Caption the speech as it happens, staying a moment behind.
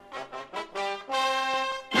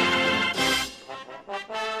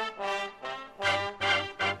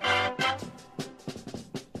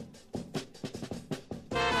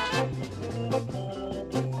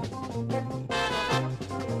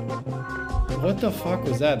What the fuck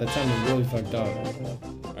was that? That sounded really fucked up.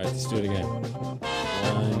 All right, let's do it again.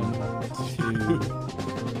 1, 2,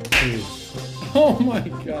 3. Oh my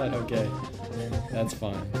god, okay. That's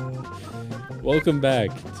fine. Welcome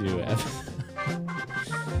back to.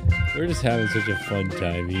 We're just having such a fun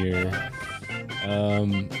time here.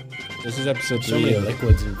 This is episode 3. So many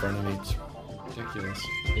liquids in front of me. It's ridiculous.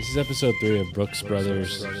 This is episode 3 of Brooks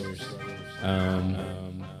Brothers.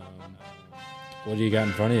 What do you got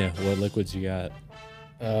in front of you? What liquids you got?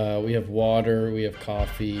 We have water, we have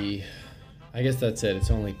coffee. I guess that's it. It's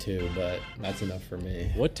only 2, but that's enough for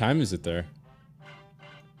me. What time is it there?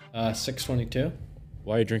 6:22.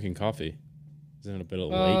 Why are you drinking coffee? Isn't it a bit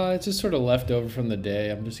late? It's just sort of left over from the day.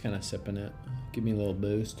 I'm just kind of sipping it. Give me a little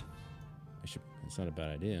boost. It's not a bad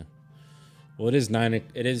idea. Well, it is 9.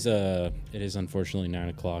 It is unfortunately 9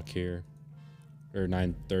 o'clock here, or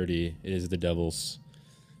 9:30. It is the devil's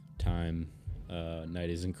time. Night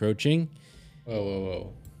is encroaching.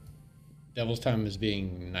 Whoa. Devil's time is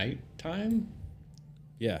being nighttime?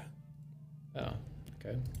 Yeah. Oh,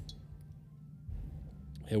 okay.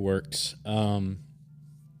 It works. So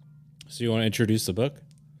you want to introduce the book?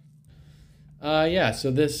 Yeah,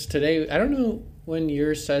 so this today, I don't know when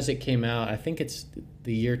yours says it came out. I think it's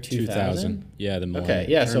the year 2000. Yeah, the millennium. Okay,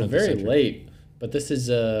 yeah, so very late. But this is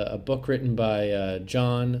a book written by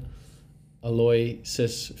John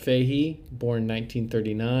Aloysius Fahey, born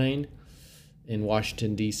 1939 in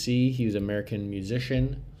Washington, D.C. He was an American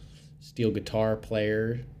musician, steel guitar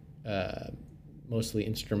player, mostly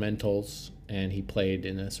instrumentals, and he played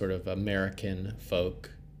in a sort of American folk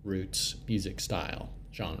roots music style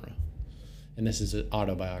genre. And this is an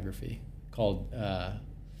autobiography called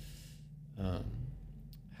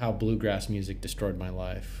How Bluegrass Music Destroyed My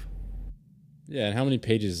Life. Yeah, and how many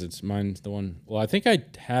pages? It's mine's the one. Well, I think I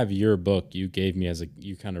have your book you gave me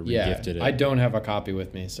you kind of regifted it. I don't have a copy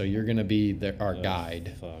with me, so you're going to be our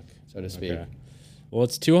guide, so to speak. Okay. Well,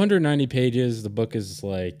 it's 290 pages. The book is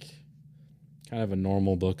like kind of a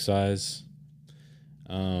normal book size.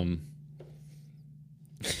 Yeah,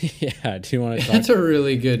 do you want to talk? That's a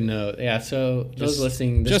really good note. Yeah, so those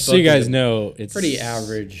listening, this just so you guys know, it's pretty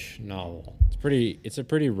average novel. It's a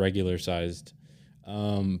pretty regular sized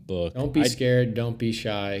book. Don't be scared. Don't be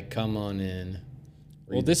shy. Come on in.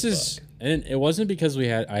 Well, this is, and it wasn't because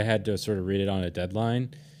I had to sort of read it on a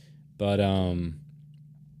deadline, but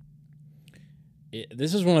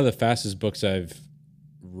this is one of the fastest books this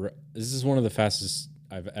is one of the fastest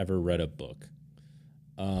I've ever read a book.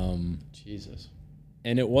 Jesus.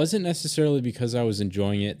 And it wasn't necessarily because I was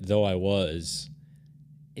enjoying it, though I was.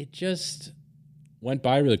 It just went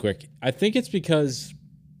by really quick. I think it's because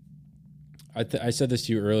I said this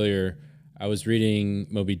to you earlier. I was reading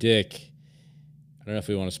Moby Dick. I don't know if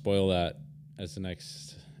we want to spoil that as the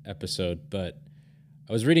next episode, but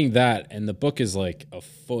I was reading that, and the book is like a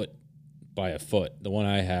foot by a foot, the one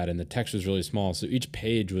I had, and the text was really small. So each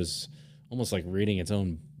page was almost like reading its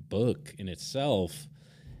own book in itself.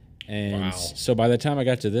 And so by the time I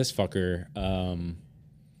got to this fucker,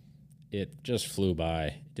 it just flew by.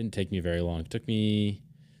 It didn't take me very long. It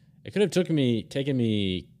could have taken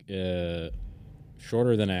me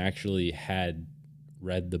shorter than I actually had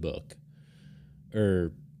read the book,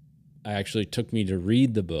 or I actually took me to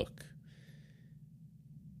read the book.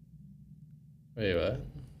 Wait, what?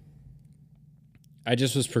 I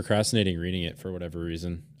just was procrastinating reading it for whatever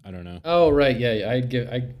reason. I don't know. Oh, right. Yeah.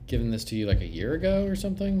 I'd given this to you like a year ago or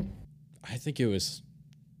something. I think it was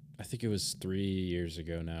 3 years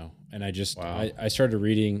ago now. And I just, I started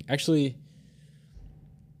reading, actually,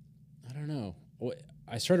 I don't know.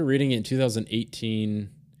 I started reading it in 2018,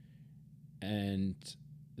 and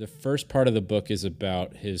the first part of the book is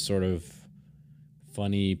about his sort of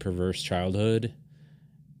funny, perverse childhood.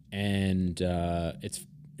 And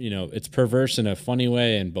it's perverse in a funny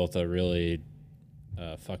way and both a really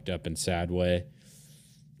fucked up and sad way.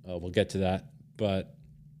 We'll get to that. But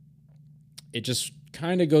it just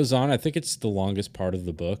kind of goes on. I think it's the longest part of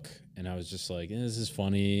the book. And I was just like, this is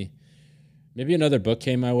funny. Maybe another book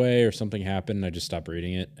came my way or something happened and I just stopped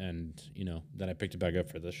reading it. And, then I picked it back up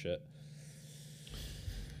for this shit.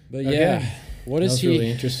 But yeah, what is he? That's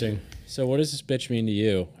really interesting. So what does this bitch mean to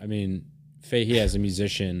you? I mean, Fahey as a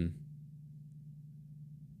musician.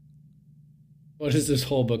 What does this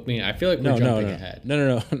whole book mean? I feel like we're jumping ahead.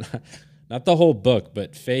 No. Not the whole book,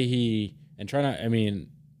 but Fahey, and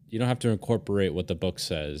you don't have to incorporate what the book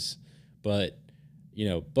says, but,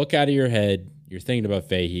 book out of your head. You're thinking about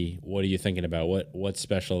Fahey. What are you thinking about? What's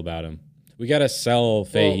special about him? We got to sell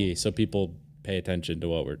Fahey so people pay attention to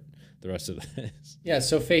what the rest of this. Yeah,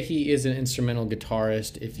 so Fahey is an instrumental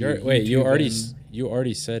guitarist. You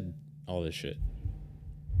already said all this shit.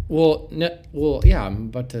 Well, yeah, I'm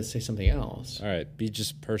about to say something else. All right, be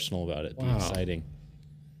just personal about it. Be Wow. exciting.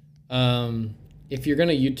 If you're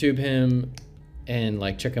gonna YouTube him and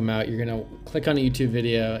like check him out, you're gonna click on a YouTube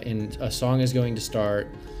video and a song is going to start.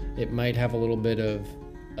 It might have a little bit of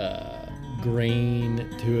grain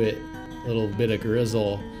to it, a little bit of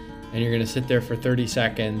grizzle, and you're gonna sit there for 30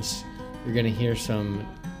 seconds. You're gonna hear some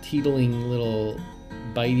teetling little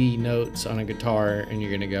bitey notes on a guitar, and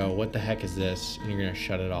you're gonna go, "What the heck is this?" And you're gonna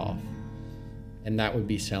shut it off. And that would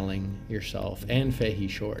be selling yourself and Fahey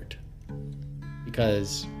short,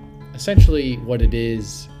 because essentially what it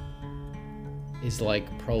is like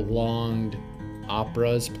prolonged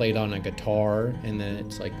operas played on a guitar, and then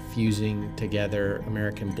it's like fusing together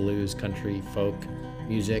American blues, country, folk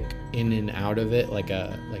music in and out of it,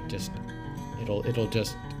 it'll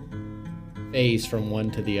just phase from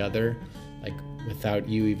one to the other, like without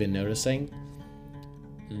you even noticing.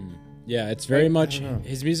 Yeah, it's very much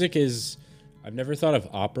his music is. I've never thought of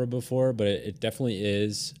opera before, but it definitely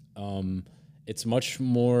is. It's much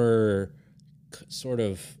more sort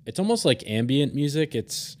of. It's almost like ambient music.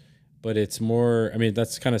 But it's more. I mean,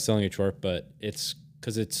 that's kind of selling it short, but it's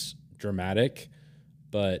because it's dramatic.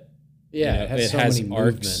 But yeah, it has so many arcs.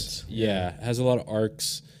 Movements. Yeah, it has a lot of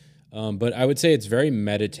arcs. But I would say it's very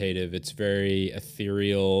meditative. It's very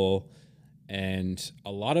ethereal, and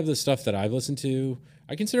a lot of the stuff that I've listened to,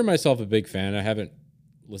 I consider myself a big fan. I haven't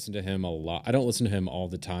listened to him a lot. I don't listen to him all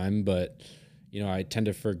the time, but I tend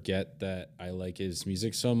to forget that I like his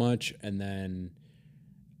music so much, and then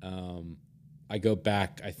I go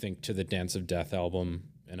back, I think, to the Dance of Death album,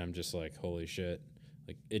 and I'm just like, holy shit,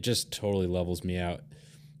 like it just totally levels me out.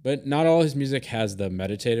 But not all his music has the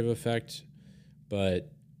meditative effect, but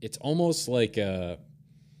it's almost like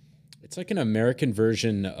it's like an American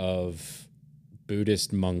version of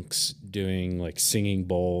Buddhist monks doing like singing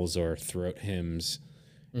bowls or throat hymns.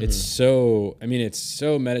 Mm-hmm. It's so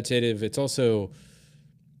meditative. It's also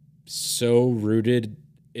so rooted.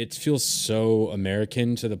 It feels so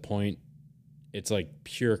American to the point it's like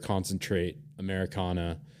pure concentrate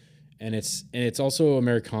Americana. And it's also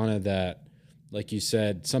Americana that, like you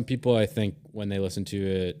said, some people, I think, when they listen to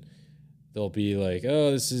it, they'll be like,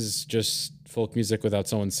 oh, this is just folk music without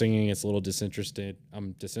someone singing. It's a little disinterested.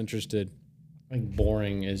 I'm disinterested. Like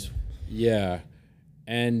boring is. Yeah.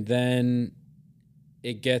 And then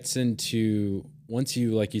it gets into, once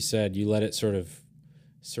you, like you said, you let it sort of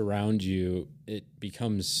surround you,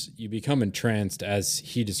 you become entranced, as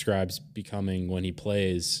he describes becoming when he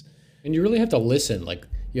plays. And you really have to listen. Like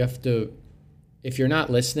you have to, if you're not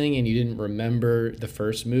listening and you didn't remember the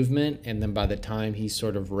first movement, and then by the time he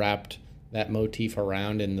sort of wrapped that motif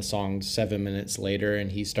around in the song 7 minutes later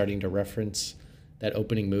and he's starting to reference that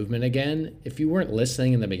opening movement again, if you weren't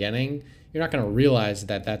listening in the beginning, you're not going to realize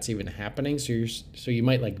that that's even happening. So you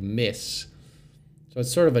might like miss. So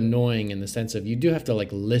it's sort of annoying in the sense of you do have to like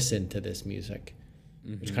listen to this music,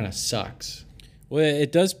 which kind of sucks. Well,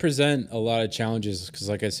 it does present a lot of challenges because,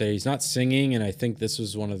 like I say, he's not singing, and I think this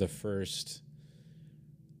was one of the first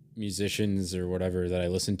musicians or whatever that I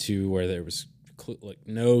listened to where there was like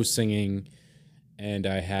no singing, and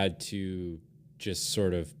I had to just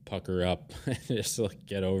sort of pucker up and just like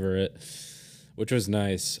get over it, which was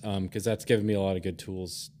nice because that's given me a lot of good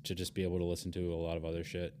tools to just be able to listen to a lot of other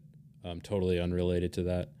shit totally unrelated to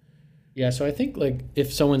that. Yeah, so I think like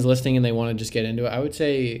if someone's listening and they want to just get into it, I would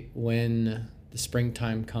say When the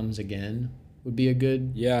Springtime Comes Again would be a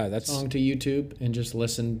good song to YouTube and just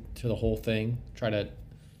listen to the whole thing. Try to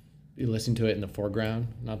listen to it in the foreground,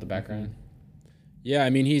 not the background. Yeah, I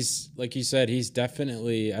mean, he's, like you said, he's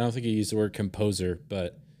definitely, I don't think he used the word composer,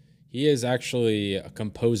 but he is actually a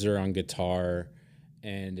composer on guitar,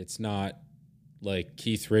 and it's not like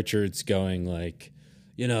Keith Richards going like,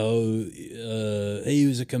 he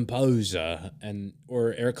was a composer,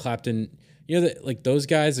 or Eric Clapton, like those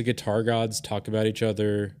guys, the guitar gods, talk about each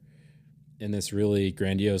other in this really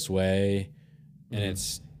grandiose way, and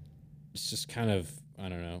it's just kind of, I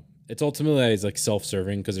don't know. It's ultimately like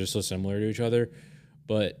self-serving because they're so similar to each other.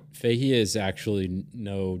 But Fahey is actually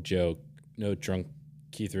no joke, no drunk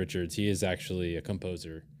Keith Richards. He is actually a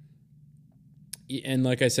composer. And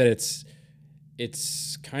like I said,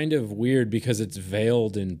 it's kind of weird because it's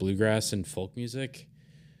veiled in bluegrass and folk music,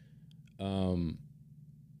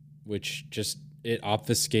 which just, it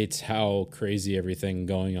obfuscates how crazy everything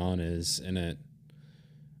going on is in it.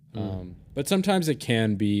 But sometimes it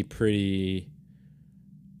can be pretty,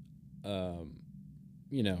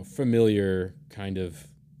 familiar kind of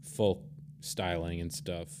folk styling and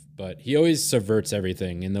stuff. But he always subverts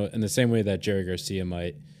everything in the same way that Jerry Garcia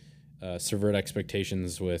might subvert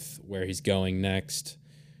expectations with where he's going next.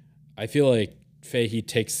 I feel like Fahey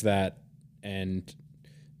takes that and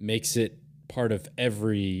makes it part of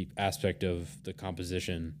every aspect of the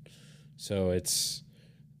composition. So it's,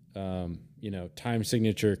 time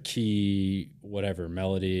signature, key, whatever,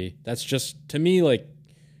 melody. That's just, to me, like,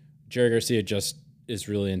 Jerry Garcia just is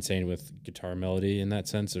really insane with guitar melody in that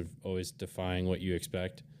sense of always defying what you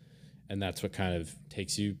expect. And that's what kind of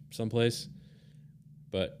takes you someplace.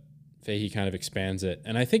 But Fahey kind of expands it.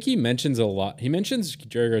 And I think he mentions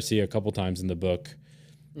Jerry Garcia a couple times in the book.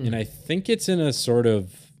 And I think it's in a sort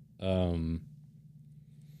of, I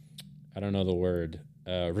don't know the word,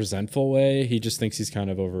 resentful way. He just thinks he's kind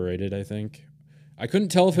of overrated, I think. I couldn't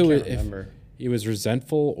tell if he was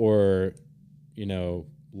resentful or,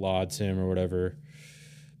 lauds him or whatever.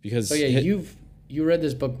 Because you read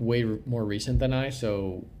this book way more recent than I,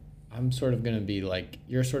 so I'm sort of going to be like,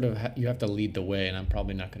 you have to lead the way, and I'm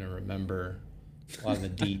probably not going to remember a lot of the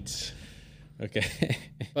deets. Okay.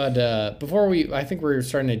 But I think we're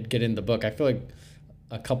starting to get in the book. I feel like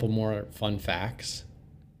a couple more fun facts.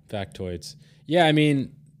 Factoids. Yeah, I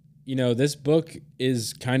mean, this book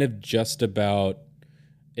is kind of just about,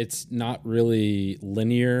 it's not really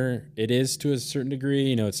linear. It is to a certain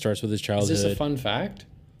degree. It starts with his childhood. Is this a fun fact?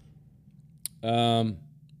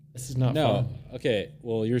 This is not fun. Okay.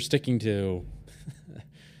 Well, you're sticking to.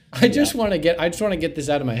 I just want to get this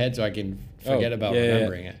out of my head so I can forget about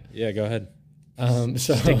remembering it. Yeah, go ahead.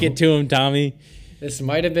 So stick it to him, Tommy. This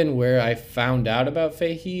might have been where I found out about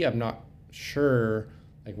Fahey. I'm not sure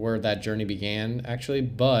like where that journey began actually,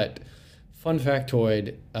 but fun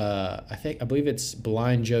factoid, I believe it's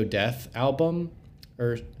Blind Joe Death album,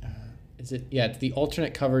 or is it? Yeah, it's the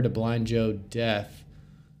alternate cover to Blind Joe Death,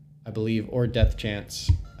 I believe, or Death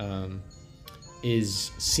Chance,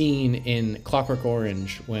 is seen in Clockwork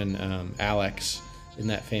Orange when Alex, in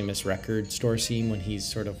that famous record store scene when he's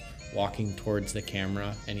sort of walking towards the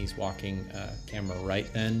camera, and he's walking camera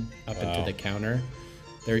right then up into the counter.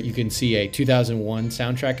 There you can see a 2001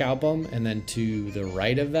 soundtrack album, and then to the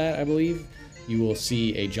right of that, I believe, you will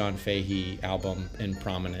see a John Fahey album in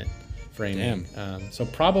prominent framing. So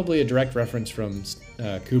probably a direct reference from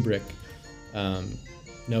Kubrick,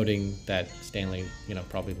 noting that Stanley,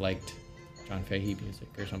 probably liked John Fahey music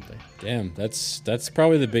or something. Damn, that's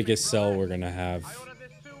probably the biggest sell we're gonna have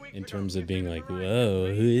in terms of being like,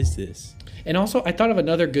 whoa, who is this? And also, I thought of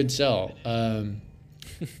another good sell.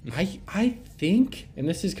 I think, and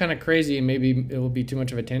this is kind of crazy, and maybe it will be too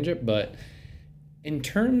much of a tangent, but in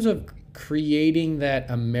terms of creating that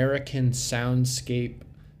American soundscape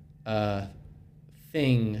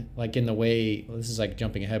thing, like in the way, this is like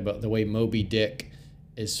jumping ahead, but the way Moby Dick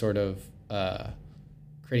is sort of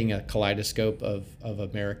creating a kaleidoscope of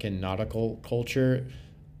American nautical culture,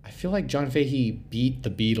 I feel like John Fahey beat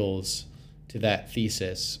the Beatles to that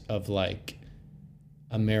thesis of like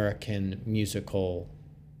American musical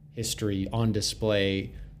history on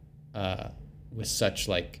display with such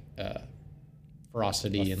like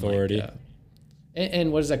ferocity, authority, and like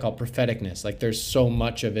and what is that called, propheticness. Like there's so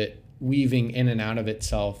much of it weaving in and out of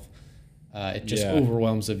itself. It just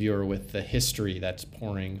overwhelms the viewer with the history that's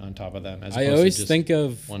pouring on top of them. I always think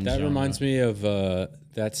of that genre. Reminds me of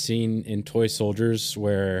that scene in Toy Soldiers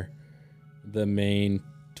where the main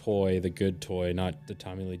toy, the good toy, not the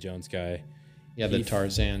Tommy Lee Jones guy. Yeah, the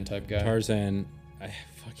Tarzan type guy. Tarzan. I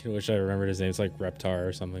fucking wish I remembered his name. It's like Reptar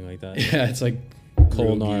or something like that. Yeah, it's like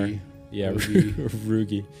Kolnar. Rugi. Yeah,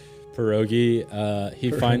 Rugi. Pierogi.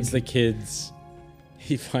 He finds the kids.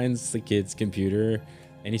 He finds the kid's computer,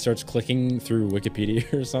 and he starts clicking through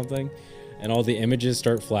Wikipedia or something, and all the images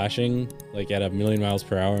start flashing like at 1,000,000 miles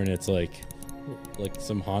per hour, and it's like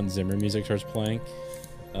some Hans Zimmer music starts playing.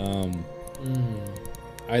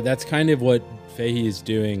 That's kind of what Fahey is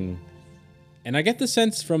doing, and I get the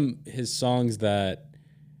sense from his songs that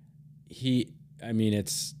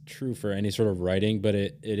it's true for any sort of writing, but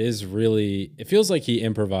it feels like he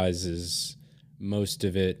improvises most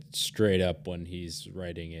of it straight up when he's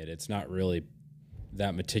writing it. It's not really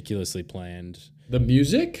that meticulously planned. The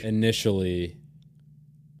music? Initially.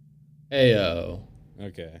 Ayo.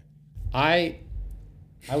 Okay. I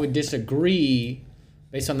would disagree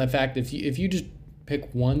based on the fact if you just pick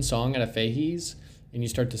one song out of Fahey's and you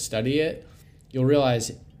start to study it, you'll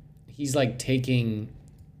realize he's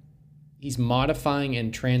modifying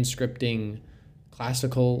and transcripting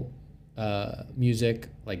classical music.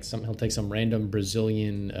 Like he'll take some random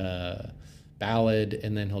Brazilian ballad,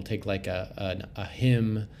 and then he'll take like a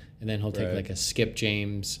hymn, and then he'll take like a Skip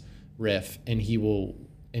James riff, and he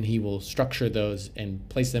will structure those and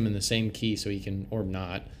place them in the same key so he can, or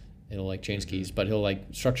not, it'll like change keys, but he'll like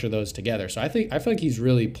structure those together. So I feel like he's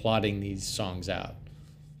really plotting these songs out.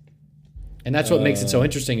 And that's what makes it so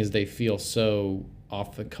interesting is they feel so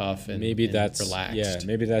off the cuff and maybe and that's relaxed. yeah,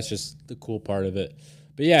 maybe that's just the cool part of it.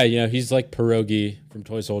 But yeah, he's like Pierogi from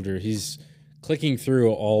Toy Soldier. He's clicking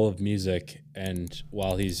through all of music, and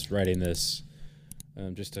while he's writing this,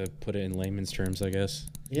 just to put it in layman's terms, I guess.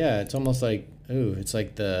 Yeah, it's almost like it's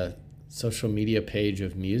like the social media page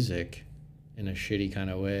of music, in a shitty kind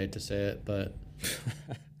of way to say it, but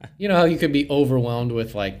you know how you could be overwhelmed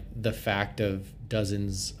with like the fact of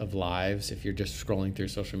dozens of lives if you're just scrolling through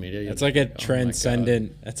social media. It's like a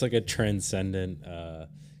transcendent. That's like a transcendent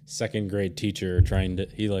second grade teacher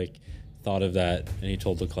he like thought of that and he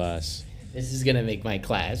told the class, "This is gonna make my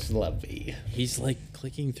class lovely." He's like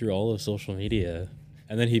clicking through all of social media,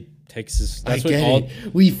 and then he takes his.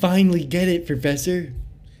 We finally get it, Professor.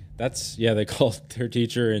 They call their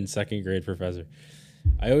teacher in second grade professor.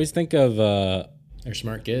 I always think of they're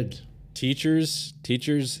smart kids. Teachers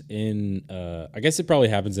in I guess it probably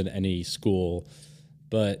happens in any school,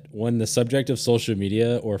 but when the subject of social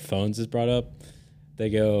media or phones is brought up, they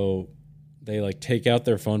like take out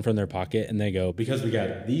their phone from their pocket and they go, because we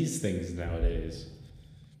got these things nowadays.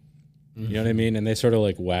 Mm-hmm. You know what I mean? And they sort of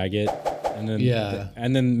like wag it, and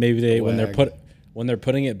then maybe when they're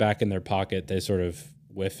putting it back in their pocket, they sort of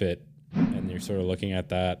whiff it, and you're sort of looking at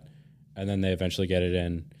that, and then they eventually get it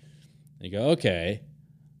in. And you go, okay.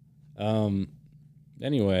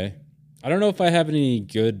 Anyway, I don't know if I have any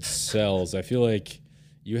good sells. I feel like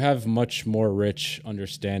you have much more rich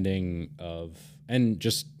understanding of, and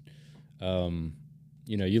just,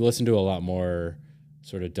 you listen to a lot more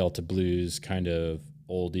sort of Delta blues kind of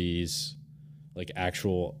oldies, like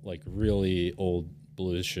actual, like really old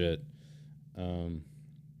blues shit.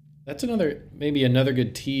 That's maybe another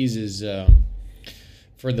good tease is,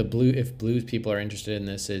 for the if blues people are interested in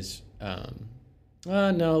this is,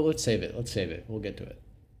 no, let's save it. We'll get to it.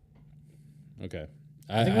 Okay.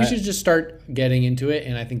 I think we should just start getting into it,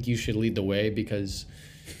 and I think you should lead the way because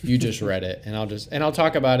you just read it, and I'll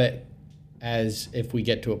talk about it as if we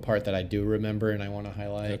get to a part that I do remember and I want to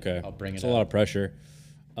highlight. Okay. I'll bring it up. It's a lot of pressure.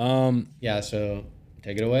 Yeah, so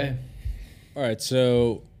take it away. All right,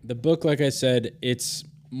 so the book, like I said, it's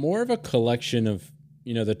more of a collection of,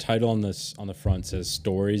 the title on the front says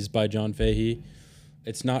Stories by John Fahey.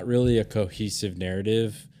 It's not really a cohesive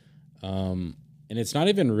narrative. And it's not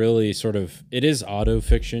even really it is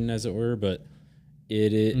autofiction, as it were, but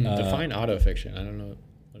it is... define autofiction. I don't know.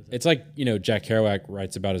 What is that? It's like, Jack Kerouac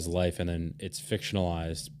writes about his life and then it's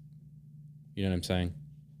fictionalized. You know what I'm saying?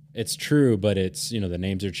 It's true, but it's, the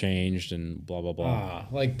names are changed and blah, blah, blah.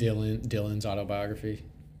 Like Dylan's autobiography.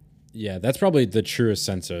 Yeah, that's probably the truest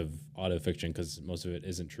sense of autofiction because most of it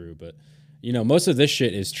isn't true. But, most of this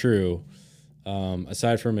shit is true,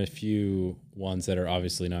 aside from a few ones that are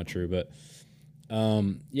obviously not true. But,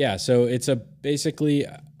 so it's basically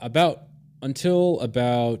until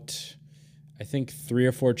about, I think 3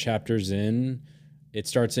 or 4 chapters in, it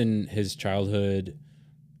starts in his childhood.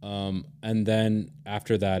 And then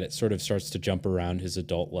after that, it sort of starts to jump around his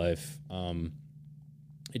adult life.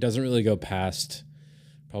 It doesn't really go past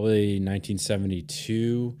probably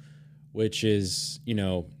 1972, which is,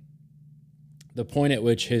 the point at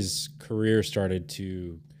which his career started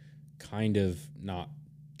to kind of not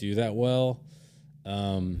do that well.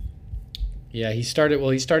 He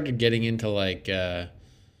started getting into like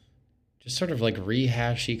just sort of like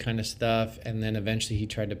rehashy kind of stuff, and then eventually he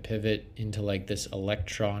tried to pivot into like this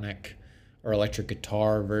electronic or electric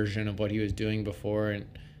guitar version of what he was doing before, and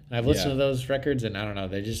I've listened to those records, and I don't know,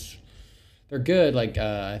 they're good. Like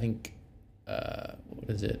I think what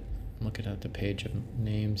is it? I'm looking at the page of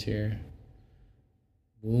names here.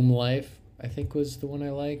 Womb Life, I think, was the one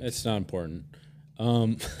I liked. It's not important.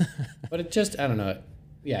 But it just, I don't know.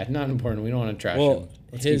 Yeah, not important. We don't want to trash him.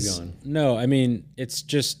 Let's keep going. No, I mean, it's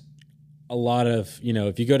just a lot of,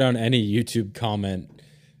 if you go down any YouTube comment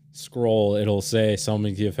scroll, it'll say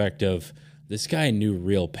something to the effect of, this guy knew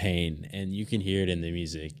real pain, and you can hear it in the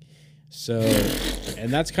music. So,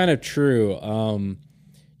 and that's kind of true.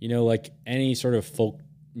 Like any sort of folk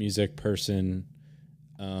music person,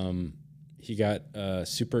 he got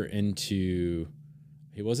super into,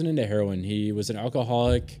 he wasn't into heroin. He was an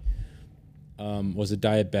alcoholic, was a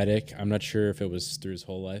diabetic. I'm not sure if it was through his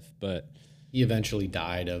whole life, but he eventually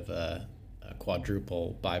died of a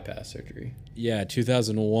quadruple bypass surgery. Yeah,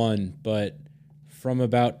 2001. But from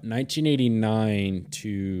about 1989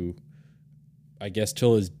 to, I guess,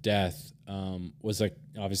 till his death, was like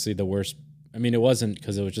obviously the worst. I mean, it wasn't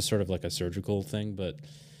because it was just sort of like a surgical thing, but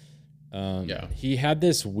he had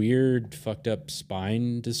this weird fucked up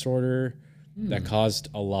spine disorder that caused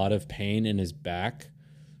a lot of pain in his back.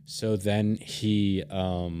 So then he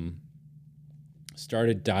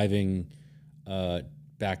started diving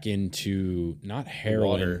back into not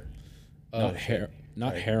heroin, Water.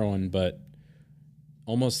 Not heroin, but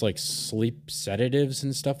almost like sleep sedatives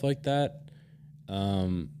and stuff like that.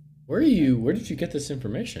 Where did you get this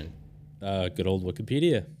information? Good old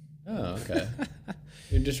Wikipedia. Oh, okay.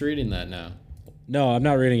 You're just reading that now. No, I'm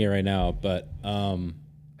not reading it right now, but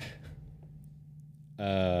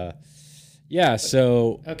yeah,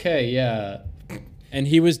 so okay, yeah. And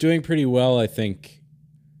he was doing pretty well, I think.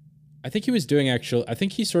 I think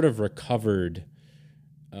he sort of recovered,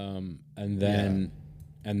 and then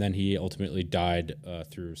he ultimately died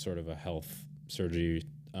through sort of a health surgery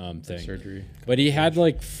thing. Surgery. But he had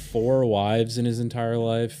like 4 wives in his entire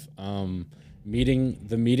life. The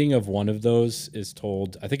meeting of one of those is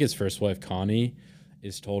told. I think his first wife, Connie,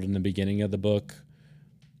 is told in the beginning of the book.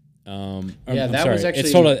 Was actually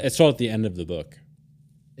it's told at the end of the book.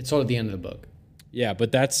 It's told at the end of the book. Yeah,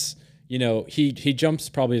 but that's, he jumps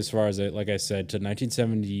probably as far as, like I said, to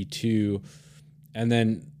 1972, and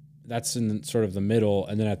then that's in sort of the middle,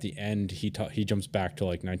 and then at the end he jumps back to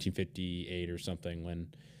like 1958 or something when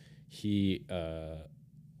he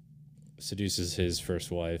seduces his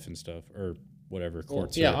first wife and stuff, or whatever.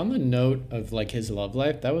 Yeah, on the note of like his love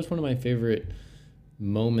life, that was one of my favorite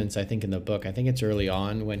moments, I think, in the book. I think it's early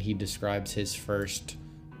on when he describes his first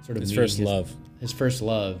love. His first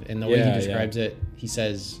love, and the way he describes it, he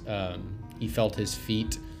says he felt his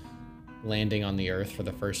feet landing on the earth for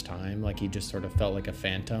the first time. Like he just sort of felt like a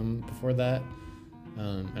phantom before that.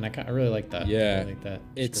 And I really like that. Yeah, I like that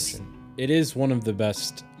description. It is one of the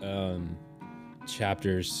best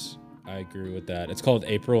chapters. I agree with that. It's called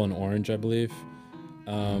April and Orange, I believe.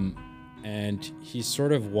 And he's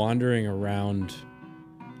sort of wandering around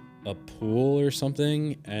a pool or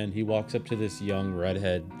something, and he walks up to this young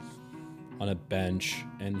redhead on a bench,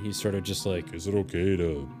 and he's sort of just like, "Is it okay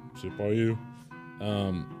to sit by you?"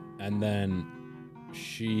 And then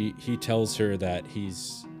he tells her that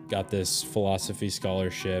he's got this philosophy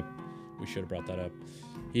scholarship. We should have brought that up.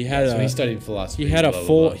 He studied philosophy. He had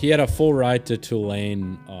a full ride to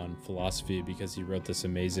Tulane on philosophy because he wrote this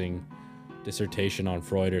amazing dissertation on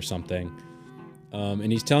Freud or something.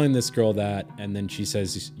 And he's telling this girl that, and then she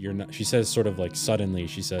says, "You're not." She says, sort of like suddenly,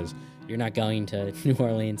 she says, "You're not going to New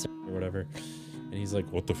Orleans or whatever." And he's like,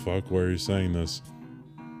 "What the fuck? Why are you saying this?"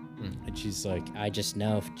 And she's like, "I just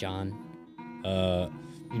know, John."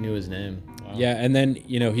 You knew his name. Wow. Yeah, and then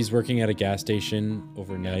he's working at a gas station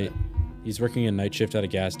overnight. Yeah. He's working a night shift at a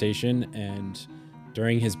gas station, and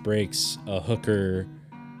during his breaks, a hooker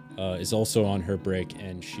is also on her break,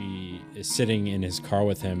 and she is sitting in his car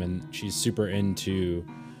with him, and she's super into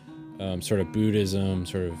sort of Buddhism,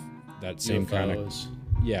 sort of that same kind of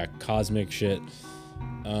cosmic shit.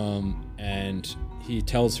 And he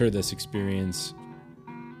tells her this experience,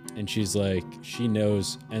 and she's like, she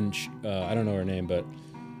knows, and I don't know her name, but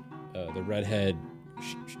the redhead,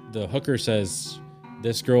 the hooker says,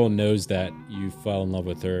 "This girl knows that you fell in love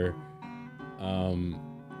with her.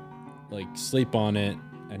 Like, sleep on it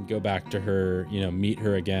and go back to her, meet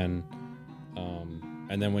her again."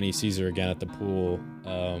 And then when he sees her again at the pool,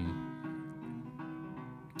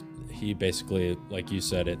 he basically, like you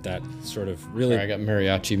said, that sort of really... Sorry, I got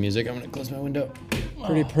mariachi music. I'm going to close my window.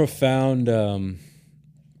 Pretty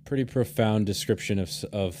profound description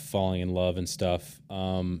of falling in love and stuff.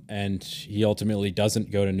 And he ultimately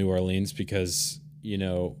doesn't go to New Orleans because,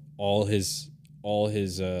 all his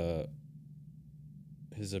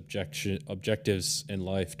objectives in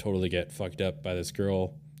life totally get fucked up by this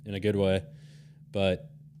girl in a good way. But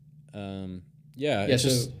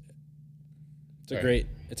it's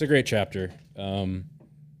a great chapter. And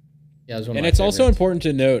it's also important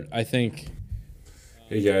to note, I think.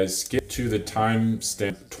 Hey guys, skip to the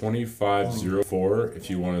timestamp 2504 if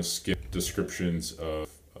you want to skip descriptions of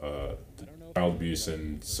child abuse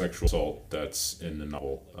and sexual assault that's in the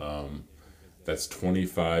novel. That's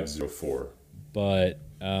 2504. But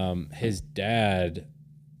his dad,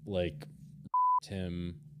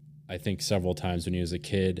 him, I think, several times when he was a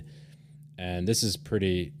kid, and this is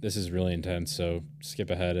really intense. So skip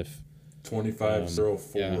ahead if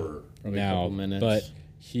 2504. Now, but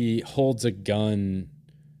he holds a gun.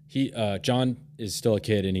 John is still a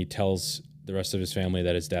kid, and he tells the rest of his family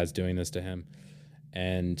that his dad's doing this to him,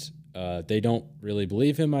 and they don't really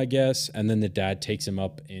believe him, I guess. And then the dad takes him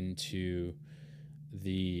up into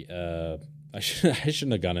the. I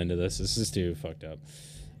shouldn't have gone into this. This is too fucked up.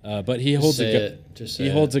 But he holds a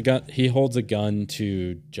gun. He holds a gun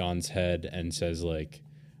to John's head and says, like,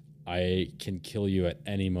 "I can kill you at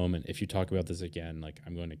any moment if you talk about this again. Like,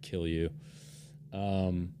 I'm going to kill you."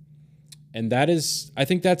 And that is, I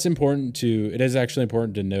think that's important to. It is actually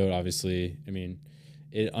important to note. Obviously, I mean,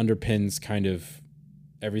 it underpins kind of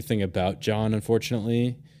everything about John.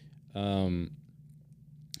 Unfortunately,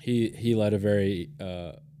 he led a very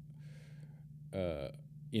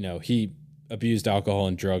he abused alcohol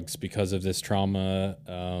and drugs because of this trauma.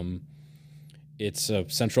 It's a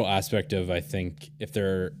central aspect of, I think, if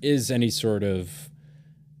there is any sort of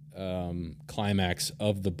climax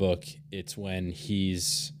of the book, it's when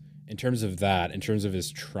he's, in terms of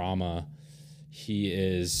his trauma, he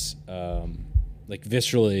is like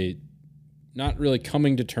viscerally not really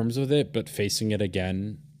coming to terms with it, but facing it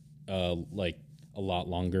again, like a lot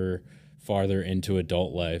longer, farther into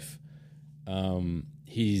adult life.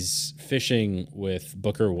 He's fishing with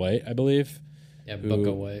Booker White, I believe. Yeah,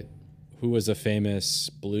 Booker White. Who was a famous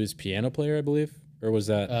blues piano player, I believe? Or was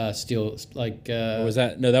that... or was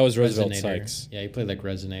that... No, that was Roosevelt Resonator. Sykes. Yeah, he played like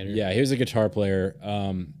Resonator. Yeah, he was a guitar player.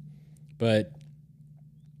 But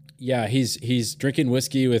yeah, he's drinking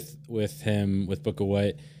whiskey with Booker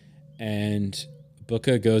White. And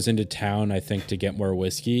Booker goes into town, I think, to get more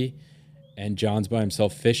whiskey. And John's by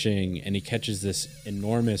himself fishing, and he catches this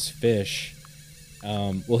enormous fish.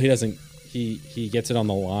 He doesn't. He gets it on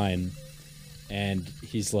the line, and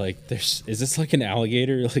he's like, is this like an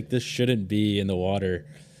alligator? Like, this shouldn't be in the water."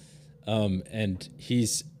 And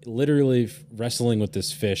he's literally wrestling with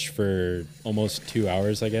this fish for almost 2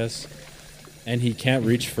 hours, I guess. And he can't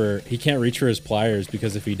reach for his pliers,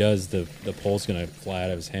 because if he does, the pole's gonna fly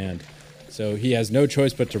out of his hand. So he has no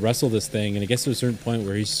choice but to wrestle this thing, and it gets to a certain point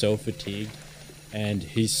where he's so fatigued and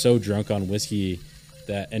he's so drunk on whiskey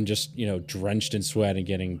and just, drenched in sweat and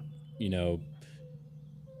getting,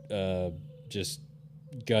 just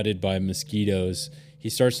gutted by mosquitoes. He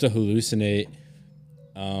starts to hallucinate,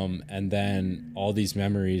 and then all these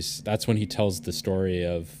memories. That's when he tells the story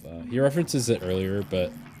of. He references it earlier,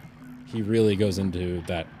 but he really goes into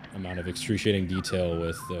that amount of excruciating detail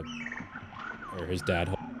with his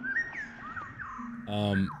dad.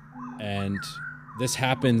 And this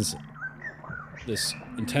happens, this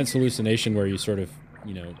intense hallucination where you sort of,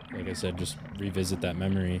 like I said, just visit that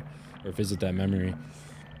memory.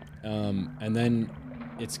 And then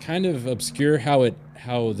it's kind of obscure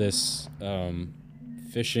how this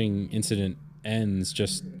fishing incident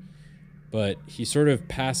ends, but he sort of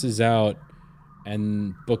passes out,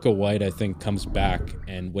 and Booker White, I think, comes back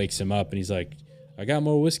and wakes him up, and he's like, I got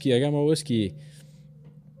more whiskey.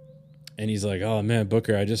 And he's like, "Oh man,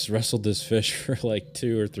 Booker, I just wrestled this fish for like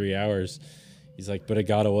 2 or 3 hours." He's like, "But it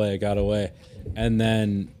got away. And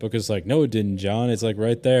then Booker's like, "No, it didn't, John. It's like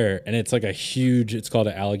right there." And it's like it's called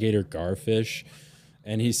an alligator garfish.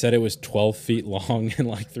 And he said it was 12 feet long and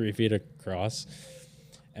like 3 feet across.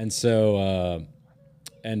 And so,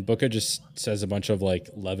 and Booker just says a bunch of like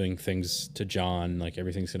loving things to John, like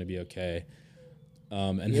everything's going to be okay.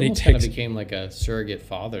 And then he kind of became like a surrogate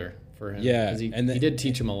father for him. Yeah. He did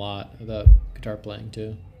teach him a lot about guitar playing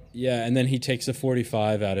too. Yeah. And then he takes a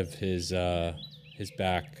 .45 out of his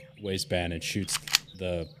back waistband and shoots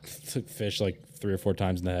the fish like 3 or 4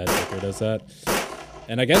 times in the head. Booker does that.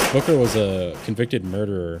 And I guess Booker was a convicted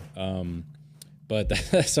murderer. But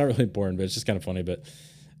that's not really important, but it's just kind of funny. But,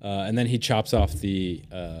 and then he chops off the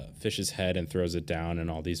fish's head and throws it down, and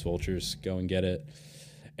all these vultures go and get it.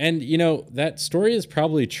 And, that story is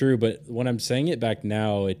probably true, but when I'm saying it back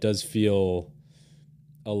now, it does feel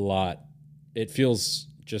a lot. It feels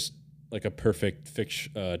just like a perfect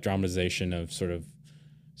dramatization of sort of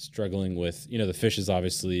struggling with, the fish is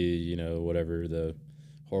obviously, whatever, the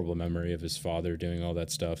horrible memory of his father doing all that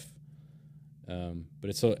stuff. But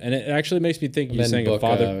it's so, and it actually makes me think he's saying a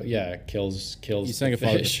father. Kills he's saying the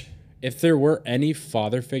a fish. Father. If there were any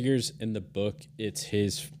father figures in the book, it's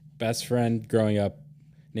his best friend growing up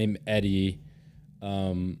named Eddie.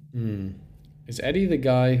 Is Eddie the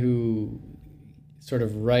guy who sort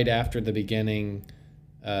of right after the beginning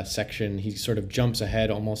section, he sort of jumps ahead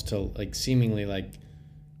almost to like seemingly like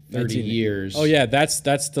 30 years? Oh yeah, that's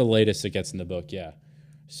the latest it gets in the book. Yeah.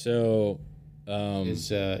 So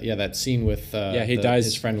that scene with he dies.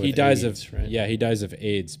 His friend with he dies AIDS, of right? Yeah, he dies of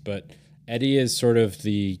AIDS. But Eddie is sort of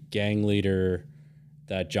the gang leader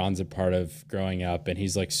that John's a part of growing up, and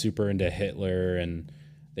he's like super into Hitler, and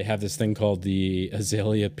they have this thing called the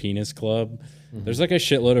Azalea Penis Club. Mm-hmm. There's like a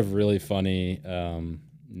shitload of really funny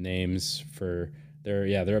names for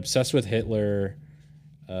they're obsessed with Hitler.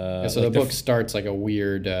 So like the book starts like a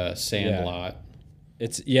weird Sandlot.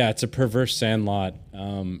 It's a perverse Sandlot,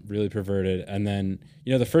 really perverted. And then,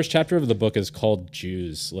 the first chapter of the book is called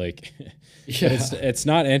Jews. Like, it's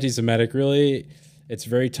not anti-Semitic really. It's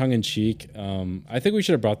very tongue in cheek. I think we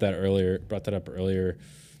should have brought that up earlier.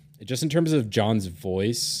 Just in terms of John's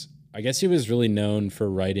voice, I guess he was really known for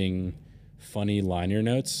writing funny liner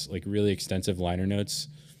notes, like really extensive liner notes.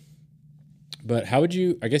 But how would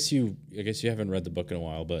you? I guess you haven't read the book in a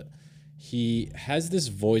while, but he has this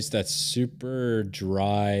voice that's super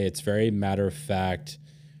dry. It's very matter of fact,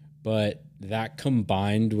 but that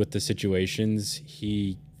combined with the situations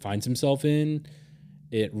he finds himself in,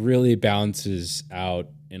 it really balances out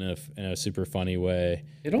in a super funny way.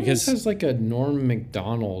 It almost has like a Norm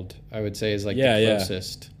Macdonald, I would say, is like the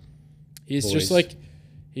closest. He's voice.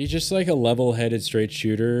 just like a level-headed straight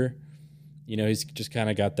shooter. You know, he's just kind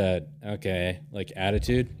of got that like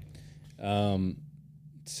attitude.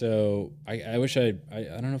 So I wish I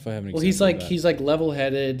don't know if I have an example. He's like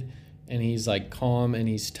level-headed, and he's like calm, and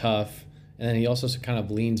he's tough, and then he also kind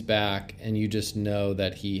of leans back, and you just know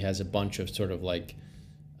that he has a bunch of sort of like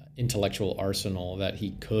intellectual arsenal that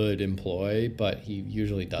he could employ, but he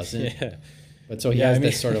usually doesn't. Yeah. But so he has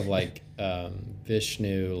this sort of like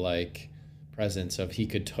Vishnu like presence of he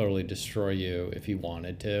could totally destroy you if he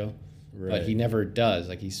wanted to, but he never does.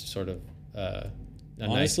 Like he's sort of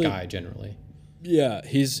honestly, nice guy generally. Yeah,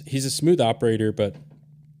 he's a smooth operator, but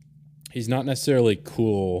he's not necessarily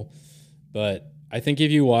cool. But I think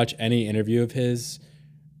if you watch any interview of his,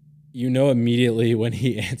 you know immediately when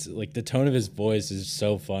he answers. Like the tone of his voice is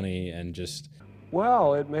so funny and just.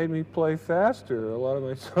 Well, it made me play faster. A lot of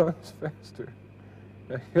my songs faster.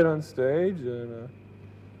 I get on stage and.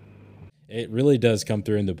 It really does come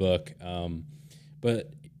through in the book,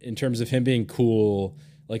 but in terms of him being cool,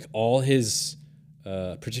 like all his,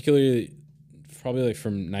 particularly probably like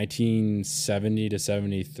from 1970 to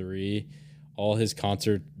 73, all his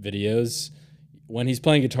concert videos, when he's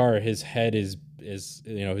playing guitar, his head is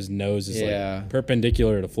his nose is like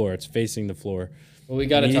perpendicular to the floor. It's facing the floor. Well, we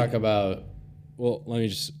got to talk about. Well, let me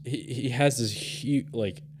just. He has this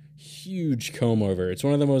huge comb over. It's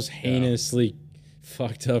one of the most heinously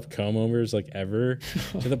fucked up comb overs like ever,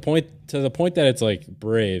 to the point that it's like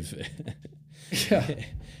brave. Yeah.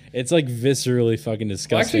 It's like viscerally fucking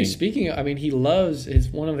disgusting. Well, actually, speaking of, I mean, he loves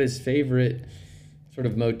one of his favorite sort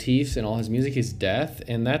of motifs in all his music is death,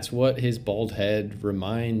 and that's what his bald head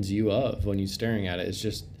reminds you of when you're staring at it. It's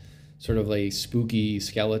just sort of a spooky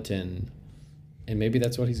skeleton, and maybe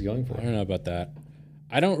that's what he's going for. I don't know about that.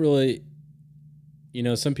 I don't really,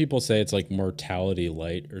 some people say it's like mortality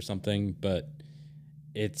light or something, but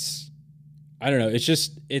I don't know. It's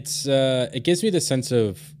just, it gives me the sense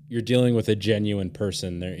of you're dealing with a genuine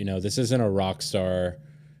person there. This isn't a rock star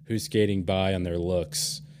who's skating by on their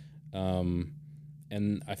looks. And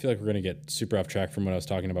I feel like we're going to get super off track from what I was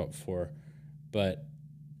talking about before. But,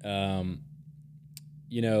 the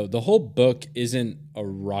whole book isn't a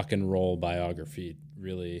rock and roll biography,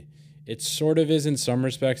 really. It sort of is in some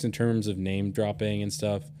respects in terms of name dropping and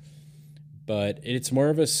stuff. But it's more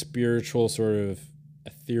of a spiritual sort of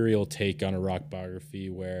ethereal take on a rock biography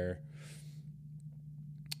where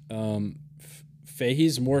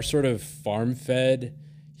Fahey's more sort of farm fed.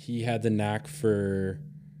 He had the knack for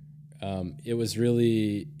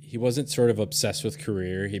he wasn't sort of obsessed with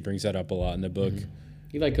career. He brings that up a lot in the book. Mm-hmm.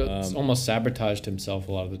 He almost sabotaged himself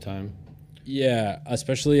a lot of the time. Yeah,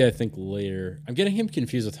 especially I think later. I'm getting him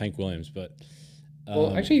confused with Hank Williams, but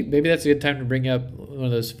well, actually, maybe that's a good time to bring up one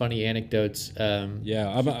of those funny anecdotes.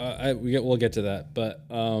 We'll get to that, but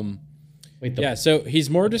so he's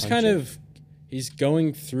more just kind of he's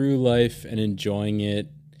going through life and enjoying it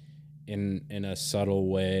in a subtle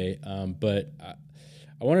way. But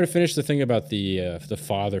I wanted to finish the thing about the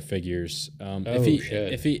father figures.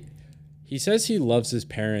 If he says he loves his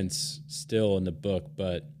parents still in the book,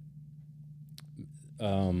 but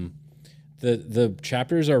the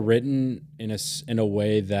chapters are written in a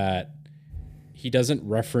way that he doesn't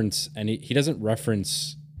reference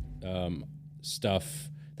stuff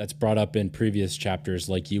that's brought up in previous chapters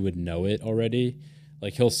like you would know it already.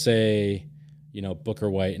 Like he'll say, Booker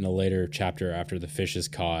White in a later chapter after the fish is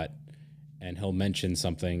caught, and he'll mention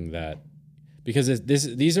something that because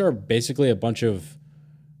these are basically a bunch of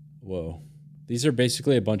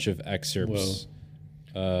excerpts.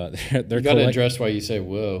 They're you got to address why you say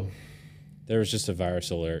whoa. There was just a virus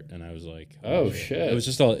alert, and I was like, "Oh shit!" It was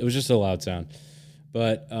just a loud sound.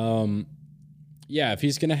 But if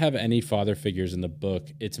he's gonna have any father figures in the book,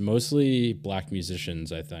 it's mostly black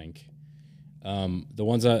musicians, I think. The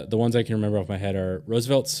ones I can remember off my head are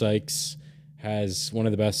Roosevelt Sykes has one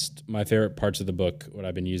of my favorite parts of the book. What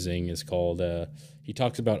I've been using is called. He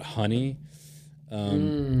talks about honey,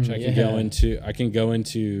 which I can go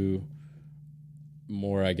into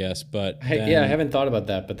more, I guess, but I haven't thought about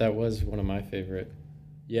that, but that was one of my favorite.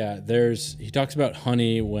 Yeah, he talks about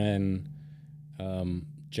honey when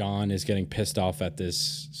John is getting pissed off at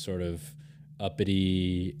this sort of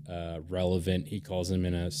uppity, relevant, he calls him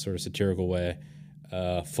in a sort of satirical way,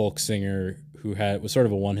 folk singer who was sort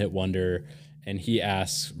of a one-hit wonder. And he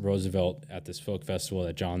asks Roosevelt at this folk festival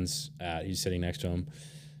that John's at, he's sitting next to him,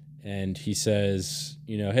 and he says,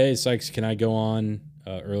 hey, Sykes, can I go on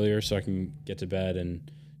earlier so I can get to bed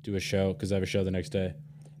and do a show, because I have a show the next day?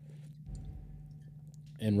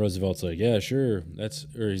 And Roosevelt's like, yeah, sure.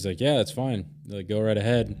 He's like, yeah, that's fine. They're like, go right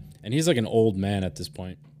ahead. And he's like an old man at this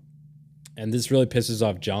point. And this really pisses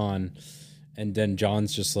off John. And then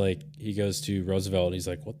John's just like, he goes to Roosevelt and he's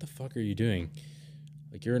like, what the fuck are you doing?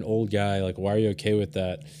 Like, you're an old guy. Like, why are you okay with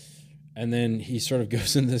that? And then he sort of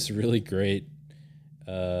goes in this really great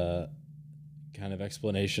kind of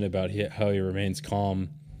explanation about how he remains calm.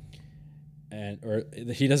 Or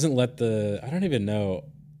he doesn't let I don't even know.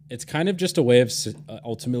 It's kind of just a way of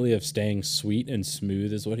ultimately of staying sweet and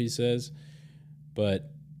smooth is what he says.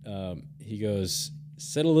 But he goes,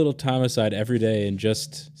 set a little time aside every day and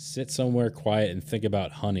just sit somewhere quiet and think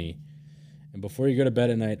about honey. And before you go to bed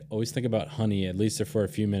at night, always think about honey, at least for a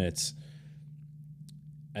few minutes.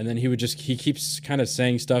 And then he keeps kind of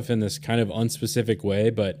saying stuff in this kind of unspecific way,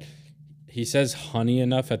 but he says honey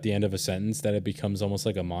enough at the end of a sentence that it becomes almost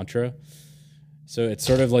like a mantra. So it's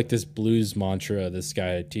sort of like this blues mantra this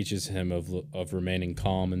guy teaches him of remaining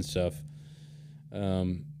calm and stuff.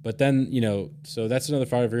 But then, so that's another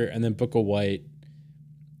 5 year, and then Book of White.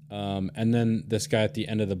 And then this guy at the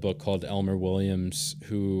end of the book called Elmer Williams,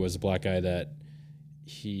 who was a black guy that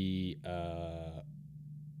he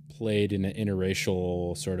played in an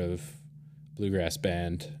interracial sort of bluegrass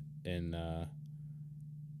band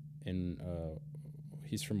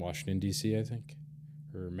he's from Washington, D.C., I think,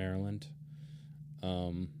 or Maryland.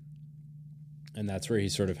 And that's where he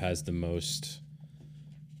sort of has the most,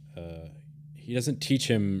 he doesn't teach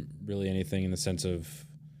him really anything in the sense of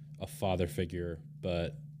a father figure,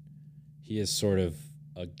 but he is sort of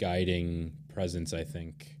a guiding presence, I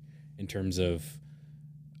think, in terms of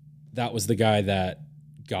that was the guy that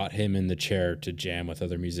got him in the chair to jam with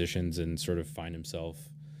other musicians and sort of find himself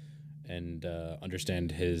and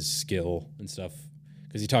understand his skill and stuff.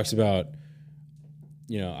 Because he talks about,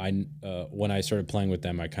 when I started playing with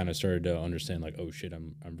them, I kind of started to understand, like, oh shit,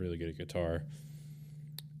 I'm really good at guitar.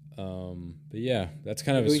 But yeah, that's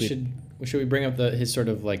kind of should we bring up his sort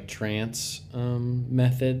of like trance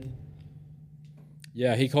method?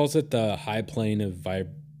 Yeah, he calls it the high plane of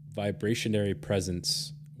vibrationary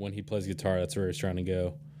presence when he plays guitar. That's where he's trying to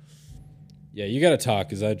go. Yeah, you got to talk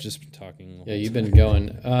because I've just been talking. Yeah, you've been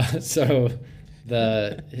going. So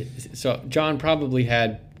John probably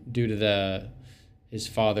had, due to his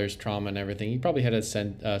father's trauma and everything, he probably had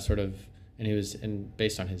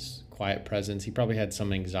based on his quiet presence, he probably had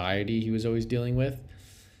some anxiety he was always dealing with,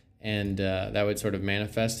 and that would sort of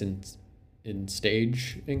manifest in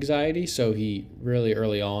stage anxiety. So he really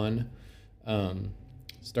early on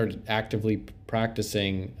started actively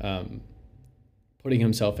practicing putting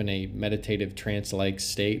himself in a meditative trance-like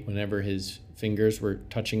state whenever his fingers were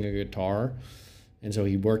touching a guitar. And so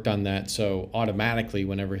he worked on that. So automatically,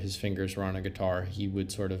 whenever his fingers were on a guitar, he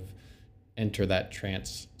would sort of enter that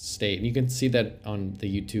trance state. And you can see that on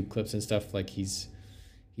the YouTube clips and stuff. Like he's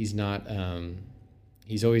not,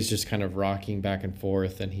 he's always just kind of rocking back and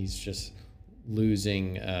forth, and he's just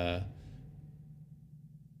losing, I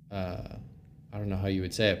don't know how you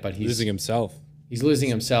would say it, but he's losing himself. He's losing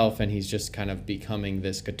himself, and he's just kind of becoming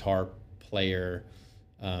this guitar player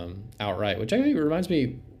outright, which actually reminds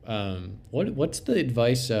me, what's the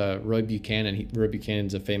advice Roy Buchanan? Roy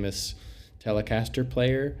Buchanan's a famous Telecaster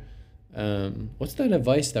player. What's that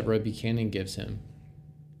advice that Roy Buchanan gives him?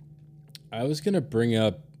 I was gonna bring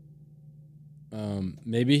up,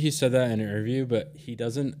 maybe he said that in an interview, but he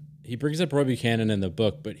doesn't. He brings up Roy Buchanan in the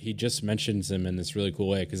book, but he just mentions him in this really cool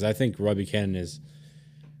way, because I think Roy Buchanan is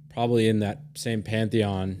probably in that same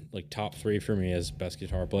pantheon, like top 3 for me as best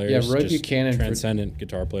guitar players. Yeah, Roy Buchanan, transcendent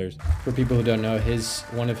guitar players. For people who don't know,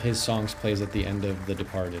 one of his songs plays at the end of The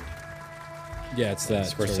Departed. Yeah, it's that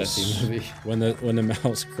Scorsese movie. When the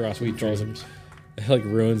mouse crosses, Sweet Dreams. It like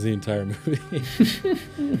ruins the entire movie.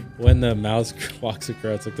 When the mouse walks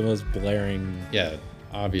across, it's like the most blaring,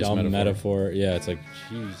 obvious dumb metaphor. Yeah, it's like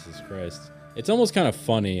Jesus Christ. It's almost kind of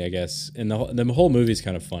funny, I guess. And the whole movie's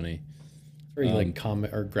kind of funny. Very like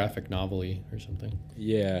comic or graphic novel-y or something.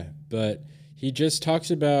 Yeah, but he just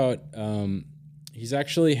talks about he's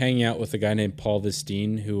actually hanging out with a guy named Paul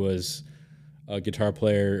Vestine, who was a guitar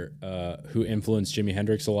player who influenced Jimi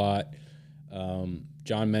Hendrix a lot.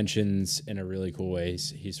 John mentions in a really cool way,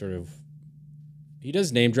 he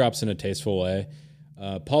does name drops in a tasteful way.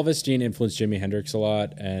 Paul Vestine influenced Jimi Hendrix a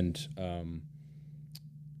lot, and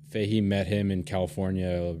Fahey met him in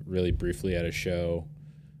California really briefly at a show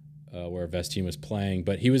where Vestine was playing,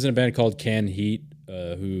 but he was in a band called Canned Heat,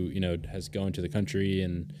 who, you know, has gone to the country,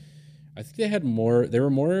 and I think they were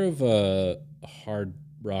more of a hard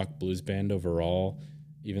rock blues band overall,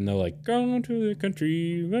 even though like gone to the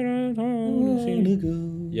country,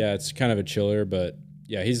 yeah, it's kind of a chiller, but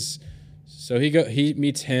yeah, he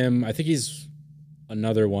meets him. I think he's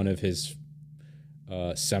another one of his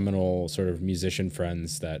seminal sort of musician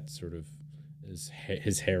friends that sort of is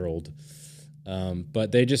his herald.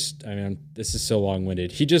 But they just, I mean, this is so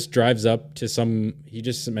long-winded. He just drives up to he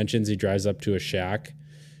just mentions he drives up to a shack,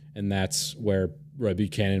 and that's where Roy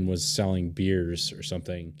Buchanan was selling beers or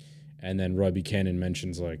something. And then Roy Buchanan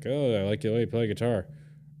mentions like, oh, I like the way you play guitar.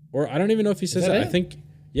 Or I don't even know if he says that.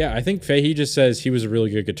 I think Fahey just says he was a really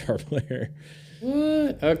good guitar player.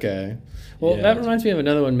 What? Okay. Well, that reminds me of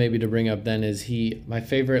another one maybe to bring up then is my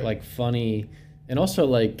favorite, like, funny and also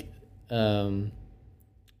like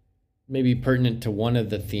maybe pertinent to one of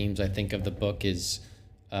the themes I think of the book is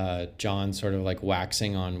John sort of like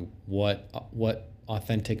waxing on what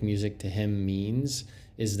authentic music to him means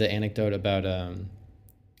is the anecdote about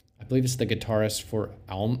I believe it's the guitarist for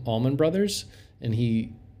Allman Brothers, and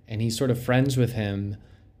he's sort of friends with him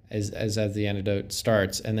as the anecdote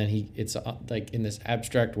starts, and then it's like in this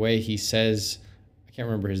abstract way he says, I can't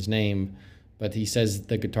remember his name, but he says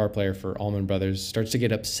the guitar player for Allman Brothers starts to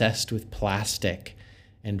get obsessed with plastic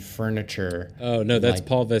and furniture. Oh no, that's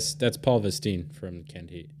Paul Vestine from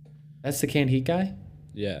Canned Heat. That's the Canned Heat guy?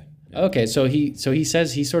 Yeah. Okay, so he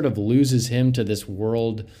says he sort of loses him to this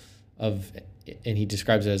world of, and he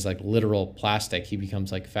describes it as like literal plastic. He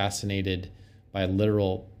becomes like fascinated by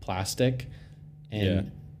literal plastic,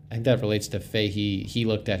 and I think that relates to Fahey. He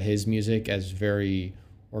looked at his music as very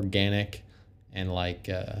organic and like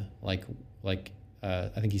I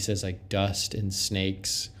think he says like dust and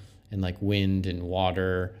snakes and like wind and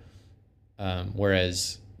water,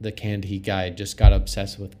 whereas the Canned Heat guy just got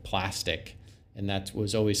obsessed with plastic, and that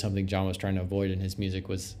was always something John was trying to avoid in his music.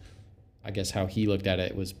 Was, I guess, how he looked at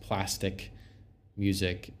it was plastic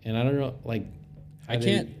music, and I don't know, like, how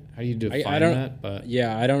do you define that? But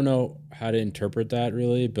yeah, I don't know how to interpret that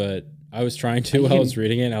really, but I was trying to while I was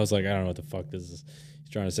reading it, and I was like, I don't know what the fuck this is he's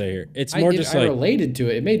trying to say here. It's more I related to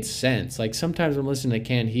it. It made sense. Like sometimes I'm listening to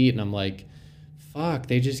Canned Heat, and I'm like, fuck,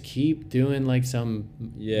 they just keep doing like some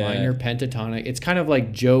minor pentatonic. It's kind of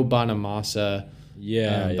like Joe Bonamassa,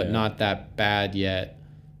 but not that bad yet.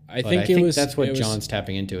 I think that's what John's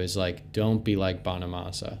tapping into is like, don't be like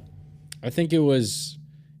Bonamassa. I think it was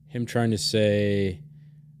him trying to say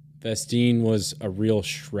Vestine was a real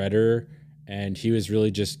shredder, and he was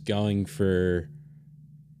really just going for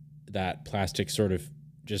that plastic sort of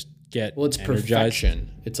just get it's energized.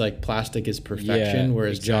 Perfection. It's like plastic is perfection,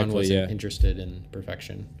 whereas John wasn't interested in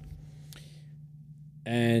perfection.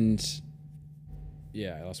 And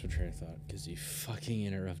I lost my train of thought because you fucking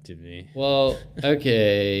interrupted me. Well,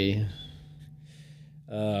 okay.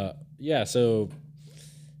 So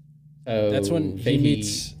that's when he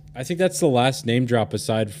meets. I think that's the last name drop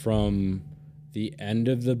aside from the end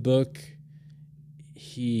of the book.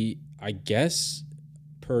 He, I guess,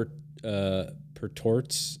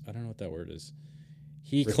 pertorts. I don't know what that word is.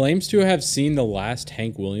 He claims to have seen the last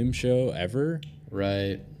Hank Williams show ever.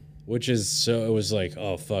 Right. Which is so. It was like,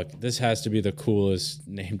 oh fuck, this has to be the coolest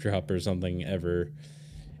name drop or something ever.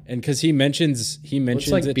 And because he mentions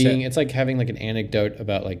it's like it's like having like an anecdote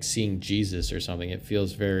about like seeing Jesus or something. It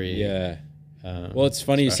feels very well, it's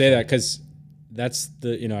funny you say that because that's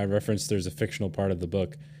I referenced there's a fictional part of the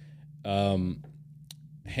book.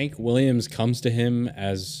 Hank Williams comes to him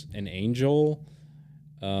as an angel,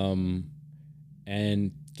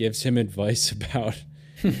 and gives him advice about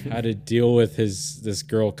how to deal with this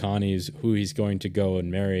girl Connie, who he's going to go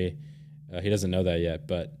and marry. He doesn't know that yet,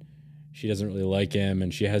 but she doesn't really like him,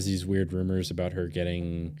 and she has these weird rumors about her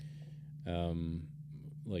getting, I don't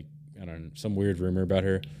know, some weird rumor about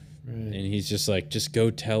her. Right. And he's just like, just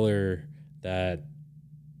go tell her that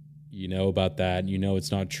you know about that,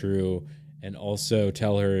 it's not true, and also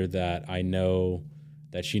tell her that I know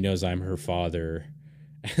that she knows I'm her father.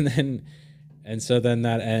 And so then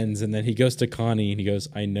that ends, and then he goes to Connie and he goes,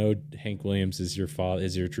 I know Hank Williams is your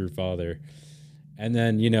true father. And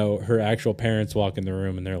then, her actual parents walk in the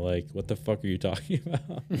room and they're like, what the fuck are you talking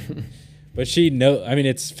about? But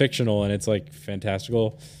it's fictional and it's like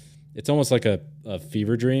fantastical. It's almost like a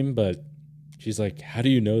fever dream, but she's like, how do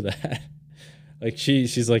you know that? Like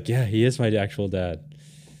she's like, yeah, he is my actual dad.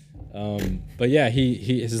 But yeah,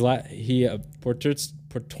 he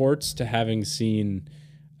purports to having seen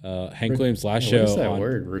Hank Williams' last show. What is that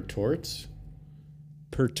word? Retorts?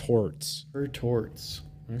 Pertorts. Pertorts.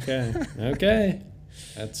 Okay. Okay.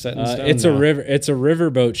 That's set in stone. It's now. It's a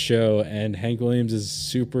riverboat show, and Hank Williams is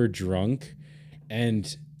super drunk,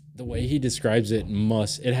 and the way he describes it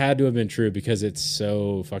had to have been true because it's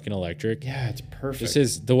so fucking electric. Yeah, it's perfect. This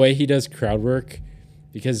is the way he does crowd work,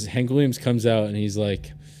 because Hank Williams comes out and he's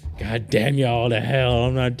like, "God damn y'all to hell!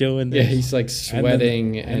 I'm not doing this." Yeah, he's like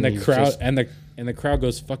sweating, and the crowd and the crowd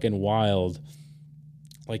goes fucking wild.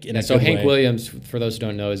 Like in a so good Hank way. Williams, for those who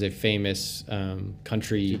don't know, is a famous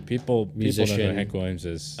country musician. People know who Hank Williams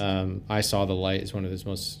is. I Saw the Light is one of his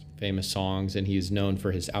most famous songs, and he's known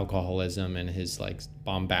for his alcoholism and his like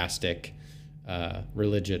bombastic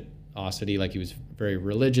religiosity. Like he was very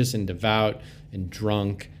religious and devout and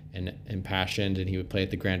drunk and impassioned, and he would play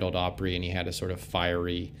at the Grand Ole Opry, and he had a sort of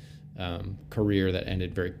fiery career that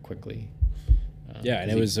ended very quickly. And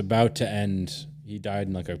it was about to end. He died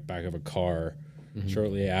in like a back of a car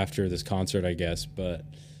shortly after this concert, I guess. But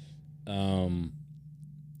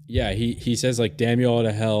he says like "damn you all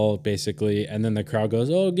to hell" basically, and then the crowd goes,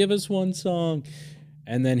 "Oh, give us one song,"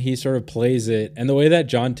 and then he sort of plays it. And the way that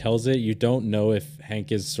John tells it, you don't know if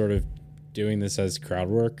Hank is sort of doing this as crowd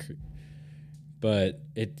work, but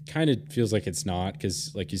it kind of feels like it's not,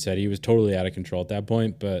 because like you said, he was totally out of control at that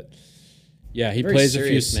point. But yeah, he Very plays a few.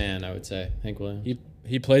 serious man, I would say, Hank Williams.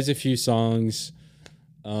 He plays a few songs,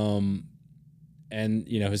 and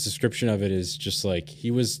his description of it is just like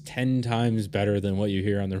he was 10 times better than what you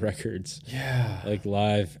hear on the records. Yeah, like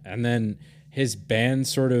live. And then his band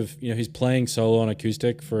sort of, he's playing solo on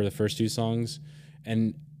acoustic for the first two songs,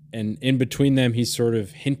 and in between them, he's sort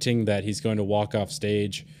of hinting that he's going to walk off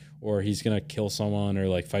stage or he's going to kill someone or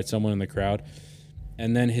like fight someone in the crowd.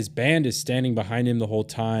 And then his band is standing behind him the whole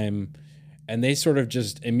time, and they sort of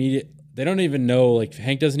just they don't even know, like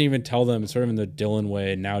Hank doesn't even tell them, sort of in the Dylan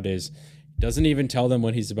way nowadays, doesn't even tell them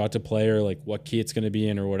when he's about to play or like what key it's going to be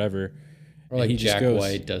in or whatever. Or like Jack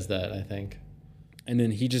White does that, I think. And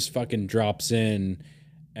then he just fucking drops in,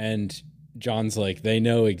 and John's like, they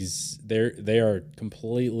know they are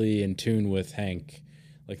completely in tune with Hank.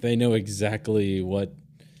 Like they know exactly what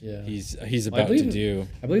he's about to do.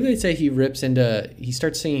 I believe they say he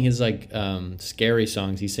starts singing his like scary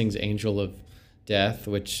songs. He sings Angel of Death,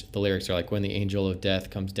 which the lyrics are like, when the angel of death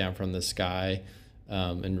comes down from the sky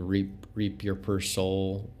and reap your per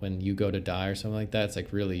soul when you go to die, or something like that. It's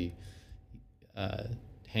like really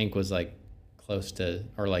Hank was like close to,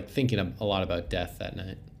 or like thinking a lot about death that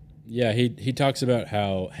night. Yeah, he talks about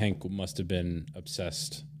how Hank must have been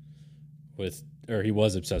obsessed with, or he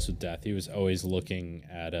was obsessed with death. He was always looking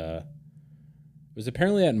at it was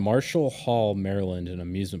apparently at Marshall Hall, Maryland, an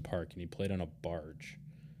amusement park, and he played on a barge.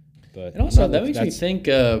 But and also that makes me think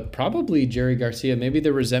probably Jerry Garcia, maybe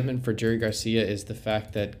the resentment for Jerry Garcia is the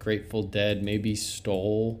fact that Grateful Dead maybe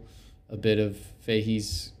stole a bit of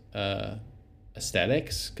Fahey's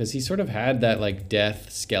aesthetics, because he sort of had that like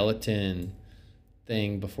death skeleton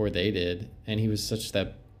thing before they did, and he was such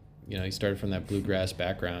that, he started from that bluegrass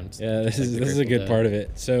background. Yeah, this is a good part of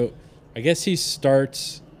it. So I guess he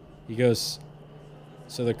goes,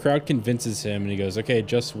 so the crowd convinces him, and he goes, okay,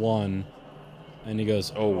 just one. And he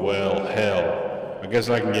goes, "Oh, well, hell. I guess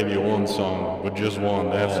I can give you one song, but just one,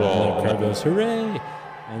 that's all." And the crowd goes, hooray!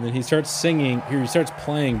 And then he starts singing. He starts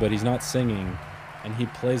playing, but he's not singing. And he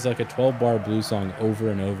plays like a 12-bar blues song over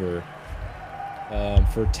and over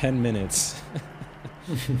for 10 minutes.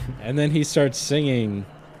 And then he starts singing.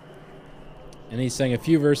 And he sang a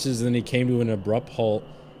few verses, and then he came to an abrupt halt.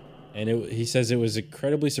 And he says it was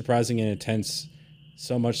incredibly surprising and intense,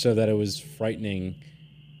 so much so that it was frightening.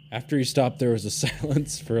 After he stopped, there was a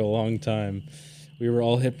silence for a long time. We were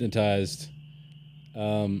all hypnotized.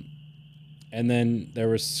 And then there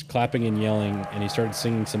was clapping and yelling, and he started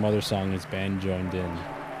singing some other song. His band joined in.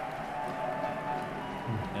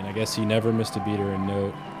 And I guess he never missed a beat or a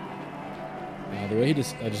note. The way I'm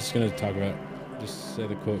just going to talk about, just say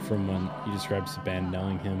the quote from when he describes the band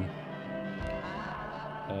knowing him.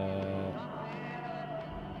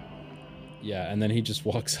 And then he just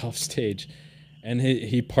walks off stage. And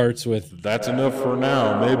he parts with, "That's enough for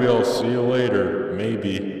now. Maybe I'll see you later.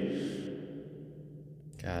 Maybe."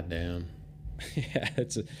 God damn. Yeah,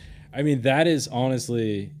 that is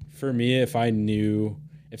honestly, for me, if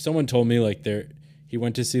someone told me like he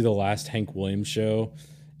went to see the last Hank Williams show,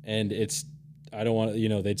 and I don't want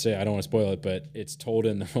to, they'd say I don't want to spoil it, but it's told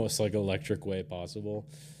in the most like electric way possible.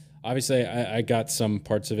 Obviously, I got some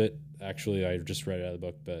parts of it. Actually, I just read it out of the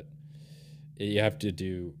book, but you have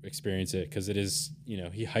to experience it, because it is,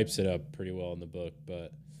 he hypes it up pretty well in the book.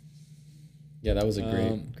 But yeah, that was a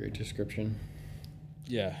great description.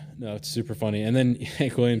 Yeah, no, it's super funny. And then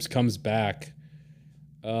Hank Williams comes back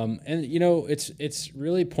And you know, it's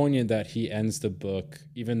really poignant that he ends the book,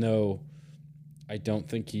 even though I don't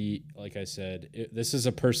think he, like I said, this is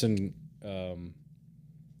a person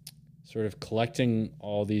sort of collecting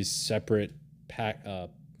all these separate packets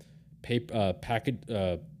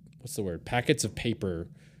of paper,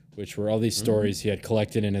 which were all these stories he had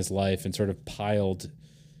collected in his life and sort of piled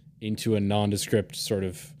into a nondescript sort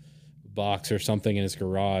of box or something in his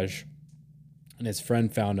garage. And his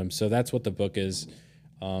friend found him. So that's what the book is.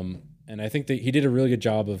 And I think that he did a really good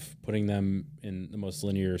job of putting them in the most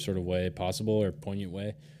linear sort of way possible, or poignant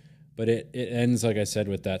way. But it ends, like I said,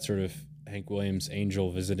 with that sort of Hank Williams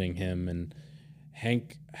angel visiting him. And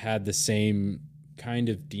Hank had the same kind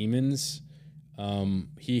of demons.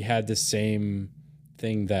 He had the same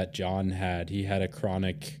thing that John had. He had a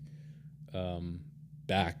chronic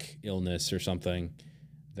back illness or something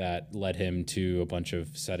that led him to a bunch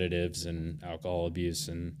of sedatives and alcohol abuse.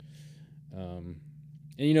 And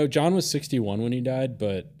you know, John was 61 when he died,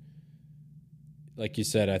 but like you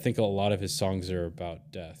said, I think a lot of his songs are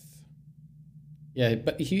about death. Yeah,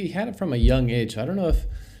 but he had it from a young age. I don't know if,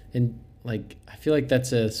 I feel like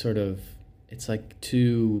that's a sort of, it's like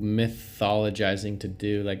too mythologizing to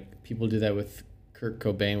do. Like people do that with Kurt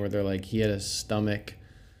Cobain, where they're like, he had a stomach,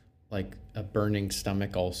 like a burning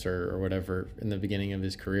stomach ulcer or whatever in the beginning of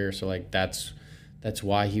his career. So like that's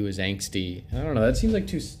why he was angsty. I don't know. That seems like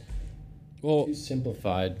too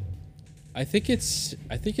simplified. I think it's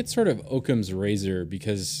sort of Occam's razor,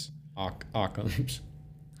 because Occam's.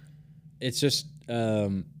 It's just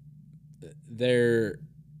they're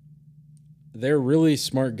really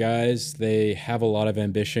smart guys. They have a lot of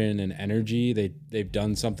ambition and energy. They've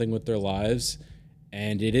done something with their lives,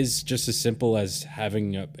 and it is just as simple as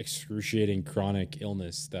having an excruciating chronic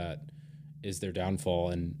illness that is their downfall.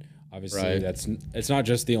 And obviously, it's not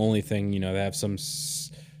just the only thing. You know, they have some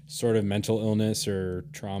sort of mental illness or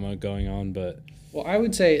trauma going on. But well, I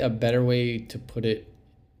would say a better way to put it,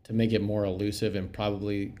 to make it more elusive and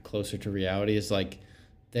probably closer to reality, is like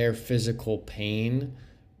their physical pain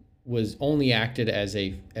was only acted as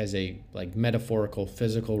a like metaphorical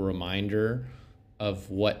physical reminder of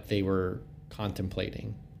what they were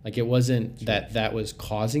contemplating. Like it wasn't that was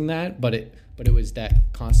causing that, but it was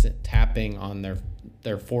that constant tapping on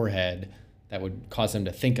their forehead that would cause them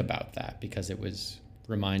to think about that, because it was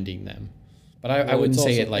reminding them. But I wouldn't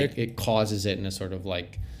say it causes it in a sort of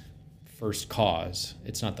like first cause.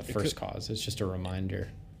 It's not the first cause. It's just a reminder.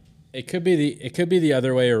 It could be the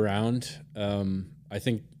other way around. I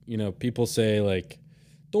think, you know, people say like,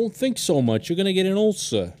 don't think so much, you're gonna get an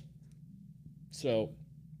ulcer. So,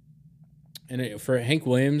 and for Hank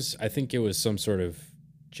Williams, I think it was some sort of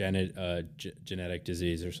genetic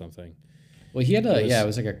disease or something. Well, he had it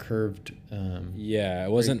was like a curved.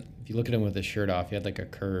 It wasn't. If you look at him with his shirt off, he had like a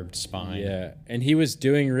curved spine. Yeah, and he was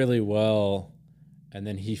doing really well, and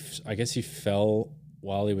then I guess he fell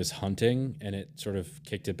while he was hunting, and it sort of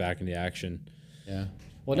kicked it back into action. Yeah.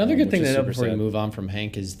 Well, another good thing to know before we move on from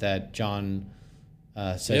Hank is that John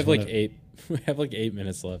says we have like 8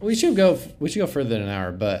 minutes left. We should go further than an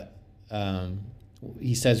hour, but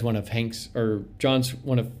he says one of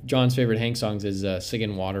John's favorite Hank songs is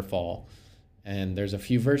 "Singin' Waterfall," and there's a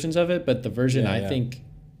few versions of it, but the version I think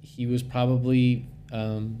he was probably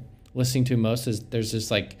listening to most is there's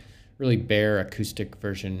this like really bare acoustic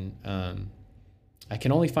version. I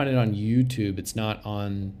can only find it on YouTube. It's not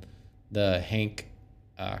on the Hank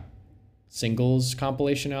singles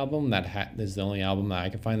compilation album. That is the only album that I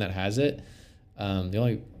can find that has it. The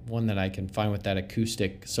only one that I can find with that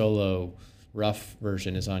acoustic solo rough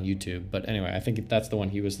version is on YouTube. But anyway, I think that's the one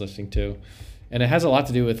he was listening to, and it has a lot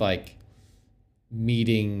to do with like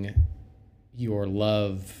meeting your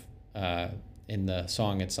love. In the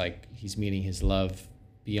song, it's like he's meeting his love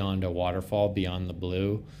beyond a waterfall, beyond the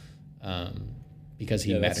blue, because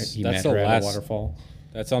he met her at a waterfall.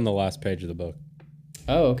 That's on the last page of the book.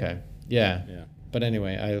 Oh, okay. Yeah. Yeah. But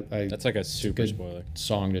anyway, that's like a super spoiler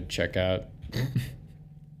song to check out.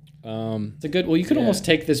 It's a good. Well, you could almost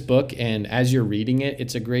take this book, and as you're reading it,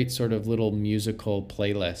 it's a great sort of little musical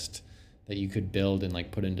playlist that you could build and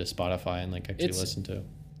like put into Spotify and like actually listen to.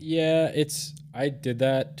 Yeah, I did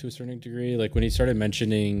that to a certain degree. Like when he started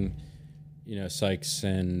mentioning, you know, Sykes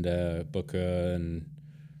and Booker, and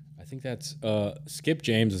I think that's Skip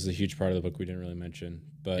James is a huge part of the book we didn't really mention,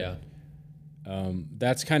 but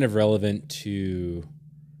that's kind of relevant to.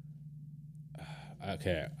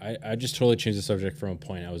 Okay, I just totally changed the subject from a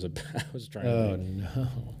point I was trying to make.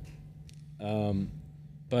 No.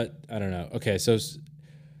 But I don't know. Okay, so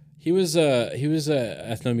he was a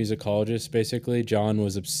ethnomusicologist basically. John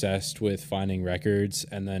was obsessed with finding records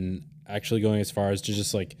and then actually going as far as to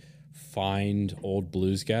just like find old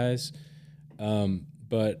blues guys.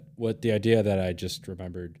 But what the idea that I just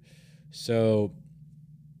remembered, so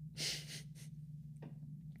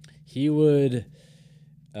he would,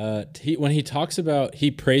 when he talks about,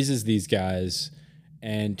 he praises these guys,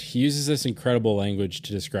 and he uses this incredible language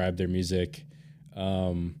to describe their music.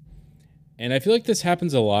 And I feel like this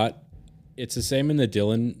happens a lot. It's the same in the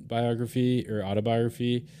Dylan biography or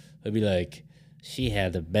autobiography. He'll be like, she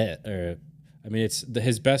had the bet, or I mean, it's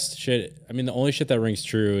his best shit. I mean, the only shit that rings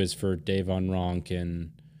true is for Dave Von Ronk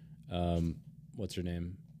and what's her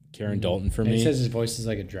name, Karen Dalton for me. He says his voice is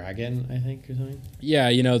like a dragon, I think, or something. Yeah,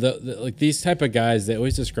 you know, the like these type of guys, they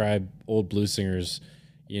always describe old blues singers,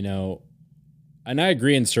 you know, and I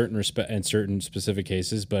agree in certain specific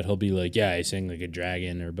cases, but he'll be like, yeah, I sing like a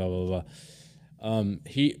dragon or blah blah blah.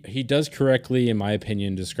 He does correctly, in my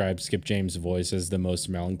opinion, describe Skip James' voice as the most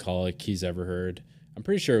melancholic he's ever heard. I'm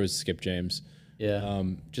pretty sure it was Skip James. Yeah.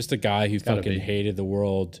 Just a guy who fucking hated the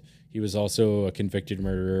world. He was also a convicted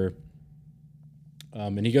murderer.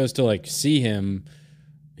 And he goes to like see him.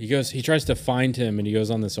 He tries to find him, and he goes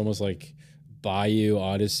on this almost like Bayou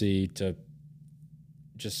Odyssey to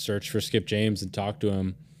just search for Skip James and talk to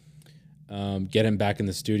him, get him back in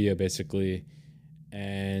the studio basically.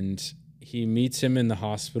 And he meets him in the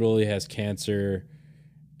hospital. He has cancer.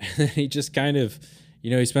 And then he just kind of, you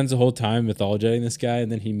know, he spends the whole time mythologizing this guy,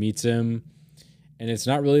 and then he meets him, and it's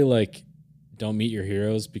not really like don't meet your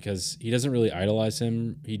heroes, because he doesn't really idolize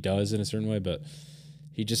him. He does in a certain way, but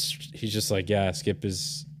he's just like, yeah, Skip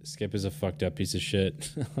is a fucked up piece of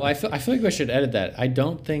shit. Well, I feel like we should edit that. I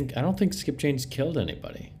don't think Skip James killed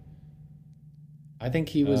anybody. I think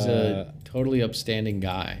he was a totally upstanding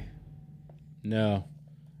guy. No.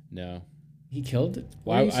 He killed it?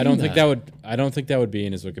 Well, I don't think that would be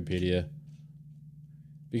in his Wikipedia.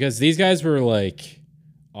 Because these guys were like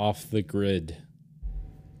off the grid.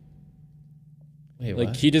 Wait, like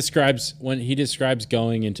what? when he describes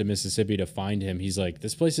going into Mississippi to find him, he's like,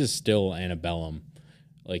 this place is still antebellum.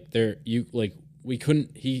 Like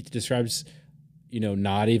he describes, you know,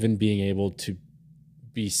 not even being able to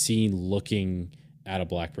be seen looking at a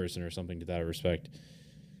black person or something to that respect.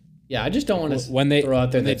 Yeah, I just don't want to throw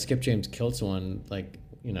out there that Skip James killed someone. Like,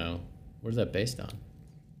 you know, what is that based on?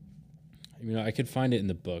 You know, I could find it in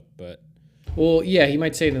the book, but... Well, yeah, he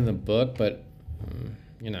might say it in the book, but,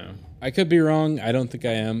 you know. I could be wrong. I don't think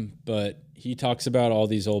I am, but he talks about all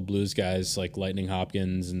these old blues guys like Lightning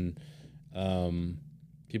Hopkins and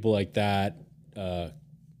people like that,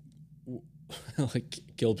 like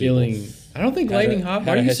killed people. I don't think Lightning Hopkins...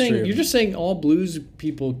 Are you saying... You're just saying all blues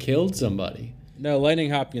people killed somebody. No, Lightning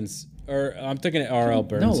Hopkins... Or I'm thinking of R.L.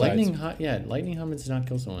 Burnside. No, Lightning Hopkins did not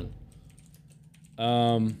kill someone.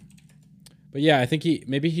 But yeah, I think he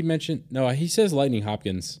mentioned... No, he says Lightning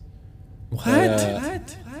Hopkins. What?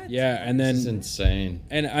 What? Yeah, and then... This is insane.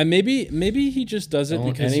 And maybe he just does it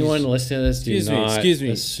because... Anyone listening to this, excuse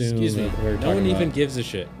me. No one even gives a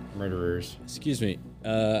shit. Murderers. Excuse me.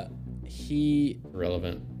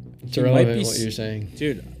 Irrelevant. It's irrelevant what you're saying.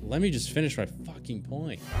 Dude, let me just finish my fucking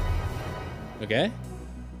point. Okay?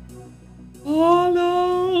 All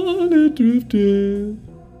on it drifted.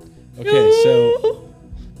 Okay, so...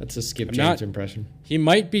 That's a Skip James impression. He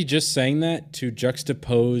might be just saying that to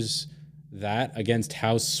juxtapose that against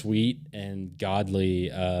how sweet and godly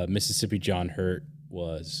Mississippi John Hurt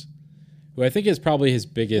was, who I think is probably his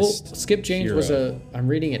biggest. Well, Skip James hero. I'm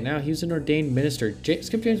reading it now. He was an ordained minister.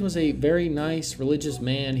 Skip James was a very nice religious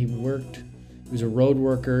man. He was a road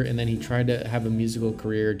worker, and then he tried to have a musical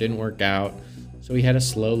career. Didn't work out, so he had a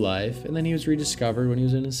slow life, and then he was rediscovered when he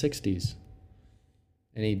was in his 60s.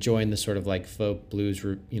 And he joined the sort of like folk blues,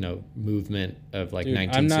 movement of like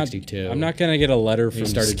 1962. I'm not gonna get a letter from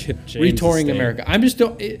Skip James retouring America. I'm just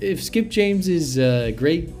if Skip James's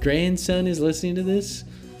great grandson is listening to this,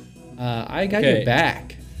 I got your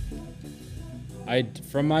back.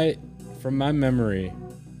 From my memory,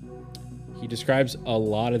 he describes a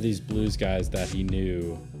lot of these blues guys that he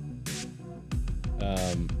knew,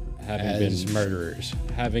 as murderers.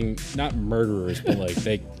 Having not murderers, but like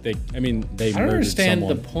they I don't understand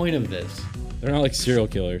the point of this. They're not like serial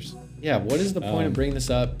killers. Yeah, what is the point of bringing this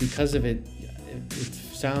up? Because of it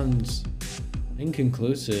sounds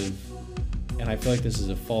inconclusive, and I feel like this is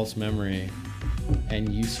a false memory,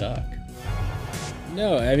 and you suck.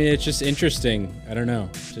 No, I mean it's just interesting. I don't know,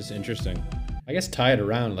 it's just interesting. I guess tie it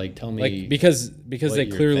around, like tell me, like because they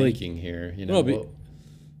clearly thinking here, you No, know.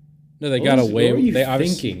 they got away. What were you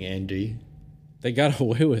thinking, Andy? They got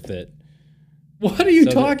away with it. What are you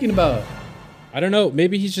talking about? I don't know.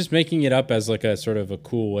 Maybe he's just making it up as like a sort of a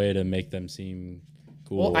cool way to make them seem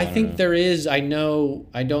cool. Well, I think there is. I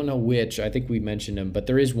don't know which. I think we mentioned him, but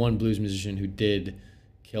there is one blues musician who did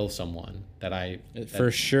kill someone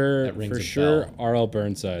for sure. That rings for a sure, bell. R.L.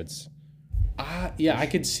 Burnside's. Yeah, I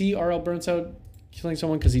could see R.L. Burnside killing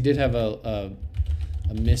someone because he did have a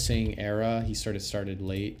missing era. He started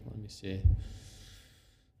late. Let me see.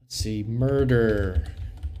 Let's see. Murder.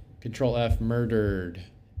 Control F. Murdered.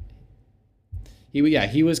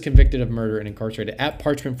 He was convicted of murder and incarcerated at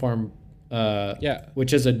Parchment Farm.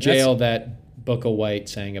 Which is a jail that Booker White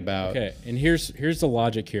sang about. Okay, and here's the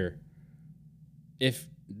logic here. If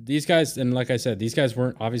these guys, and like I said, these guys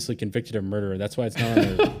weren't obviously convicted of murder. That's why it's not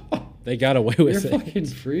on their, they got away with You're it. fucking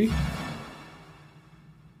free.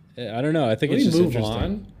 I don't know. I think Can it's we just move interesting.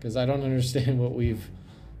 on? Because I don't understand what we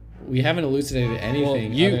haven't elucidated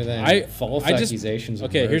anything other than false accusations.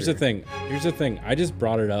 Okay, of here's the murder. thing. I just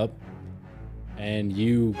brought it up, and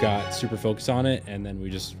you got super focused on it, and then we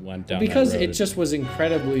just went down Because that road. it just was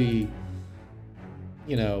incredibly.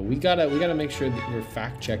 We gotta make sure that we're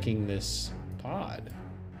fact checking this pod.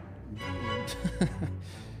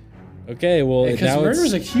 Okay, well, Because now murder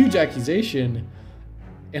is it's a huge accusation,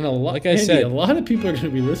 and a lot. Like I said- a lot of people are going to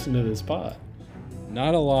be listening to this pod.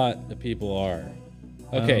 not a lot of people are.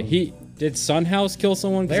 Okay, he did Sunhouse kill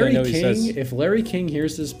someone? 'Cause I Larry know he King. says, If Larry King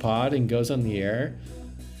hears this pod and goes on the air,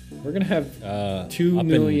 we're gonna have 2 up in-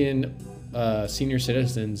 million senior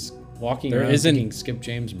citizens walking There around isn't- thinking Skip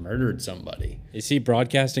James murdered somebody. is he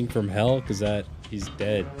broadcasting from hell? Because he's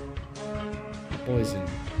dead. Boys in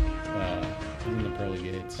the pearly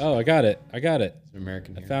gates. Oh, I got it. It's an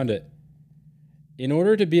American. I Hero. found it. In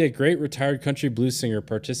order to be a great retired country blues singer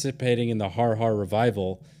participating in the Har Har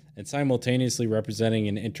revival and simultaneously representing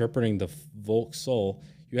and interpreting the folk soul,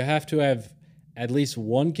 you have to have at least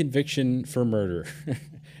one conviction for murder.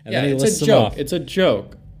 And Yeah, then he it's lists a them joke. off. It's a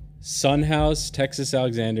joke. Sunhouse, Texas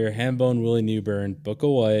Alexander, Hambone Willie Newburn, Booker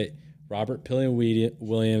White, Robert Pillion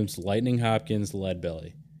Williams, Lightning Hopkins,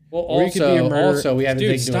 Leadbelly. Well, Or you could be a murderer. also we have to Dude,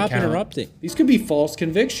 take into stop account interrupting. these could be false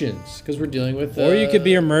convictions because we're dealing with. Or you could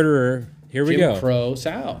be a murderer. Here we Jim go. Crow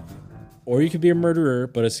South. Or you could be a murderer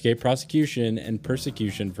but escape prosecution and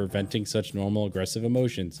persecution for venting such normal aggressive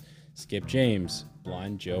emotions. Skip James,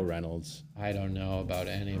 Blind Joe Reynolds. I don't know about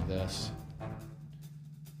any of this.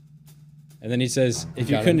 And then he says, if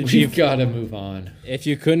you We've got to move on. if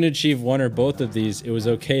you couldn't achieve one or both of these, it was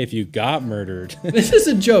okay if you got murdered. This is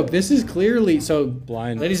a joke. This is clearly so.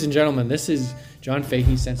 Blind. Ladies and gentlemen, this is John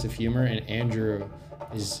Fahey's sense of humor, and Andrew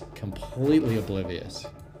is completely oblivious.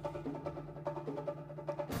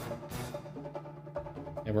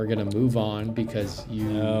 And we're gonna move on because you.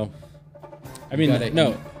 No. I mean, gotta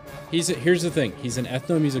no. eat. Here's the thing. He's an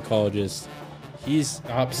ethnomusicologist.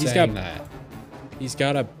 Stop saying that. He's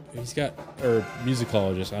got or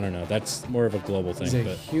musicologist. I don't know. That's more of a global thing. He's a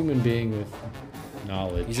but human being with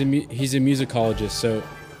knowledge. he's a musicologist. So,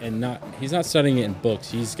 and he's not studying it in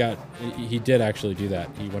books. He did actually do that.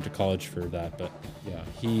 He went to college for that, but yeah.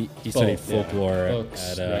 he studied Both, yeah. folklore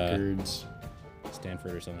Books, at records.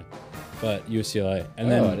 Stanford or something, but UCLA. And I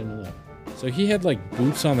then didn't know that. so he had like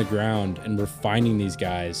boots on the ground and we're finding these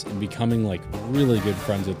guys and becoming like really good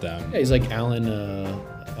friends with them. Yeah, he's like Alan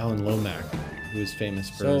Lomax, who is famous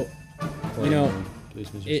for. So, for you know, blues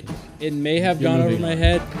It musicians. it may have You're gone over moving my on.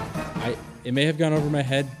 head. It may have gone over my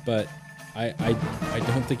head, but I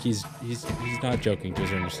don't think he's not joking to a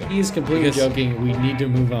certain extent. He's completely Because- joking. We need to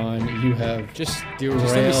move on. You have Just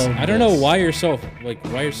derailed. I don't know this. why you're so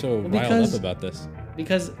riled because- up about this.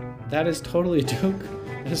 Because that is totally a joke.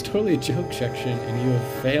 That is totally a joke section, and you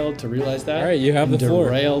have failed to realize that. All right, you have and the floor.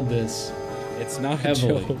 Derailed this. It's not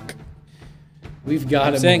Heavily. a joke. We've got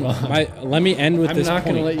I'm to saying move on. let me end with I'm this not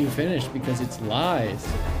going point. to let you finish because it's lies.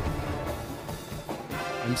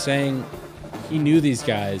 I'm saying he knew these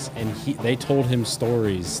guys and they told him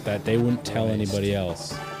stories that they wouldn't tell Christ. anybody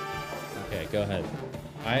else. Okay, go ahead.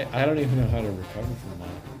 I don't even know how to recover from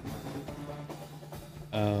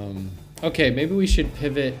that. Okay, maybe we should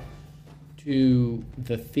pivot to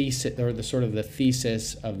the thesis or the sort of the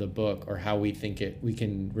thesis of the book, or how we think we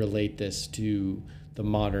can relate this to the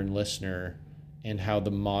modern listener and how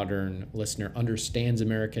the modern listener understands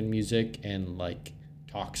American music and like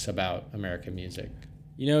talks about American music.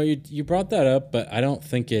 You know, you brought that up, but I don't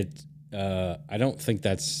think I don't think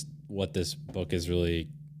that's what this book is really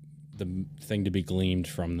the thing to be gleaned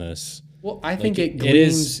from this. Well, I think it it gleams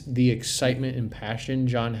is- the excitement and passion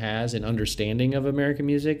John has in understanding of American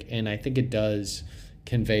music, and I think it does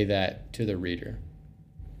convey that to the reader.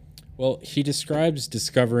 Well, he describes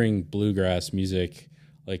discovering bluegrass music,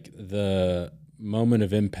 like the moment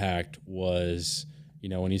of impact was, you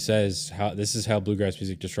know, when he says this is how bluegrass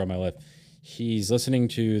music destroyed my life. He's listening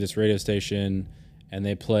to this radio station and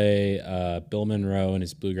they play Bill Monroe and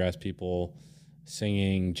his bluegrass people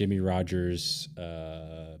singing Jimmy Rogers'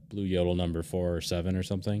 Blue Yodel number 4 or 7 or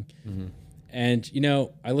something. Mm-hmm. And, you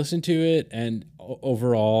know, I listened to it, and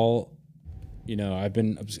overall, you know, I've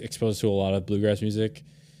been exposed to a lot of bluegrass music.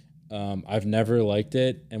 I've never liked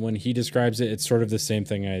it. And when he describes it, it's sort of the same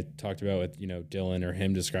thing I talked about with, you know, Dylan or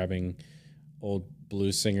him describing old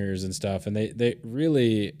blues singers and stuff. And they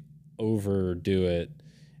really overdo it.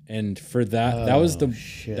 And for that, that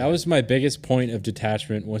was my biggest point of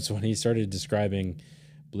detachment, was when he started describing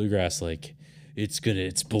bluegrass like,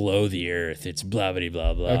 it's below the earth, it's blah blah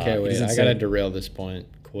blah blah. Okay, wait, I gotta derail this point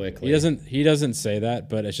quickly. He doesn't say that,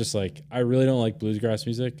 but it's just like, I really don't like bluegrass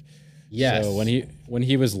music. Yes. So when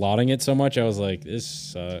he was lauding it so much, I was like,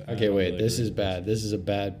 this. Okay, wait, this is bad. This is a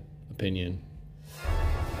bad opinion.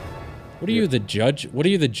 What are you, the judge? What are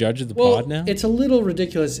you, the judge of the pod now? It's a little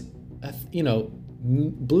ridiculous. You know,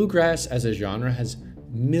 bluegrass as a genre has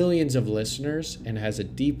millions of listeners and has a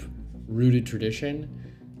deep-rooted tradition.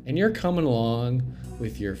 And you're coming along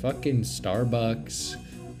with your fucking Starbucks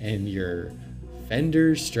and your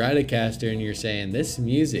Fender Stratocaster, and you're saying, this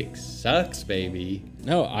music sucks, baby.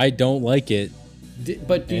 No, I don't like it.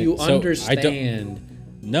 But do you understand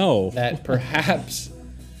no. that perhaps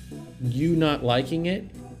you not liking it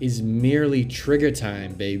is merely trigger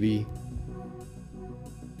time, baby?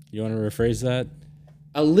 You want to rephrase that?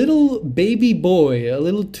 A little baby boy, a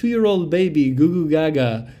little 2-year-old baby, goo goo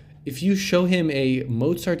gaga, if you show him a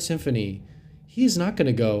Mozart symphony, he's not going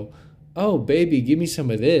to go, oh, baby, give me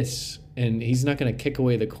some of this. And he's not going to kick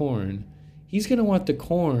away the corn. He's going to want the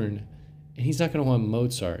corn, and he's not going to want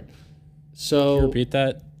Mozart. So, can you repeat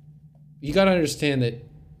that? You got to understand that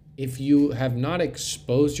if you have not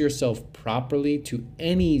exposed yourself properly to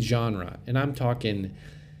any genre, and I'm talking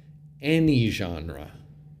any genre,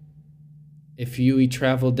 if you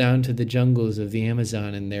travel down to the jungles of the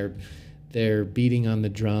Amazon and they're beating on the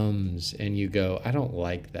drums and you go, I don't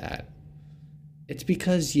like that, it's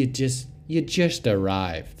because you just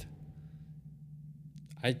arrived.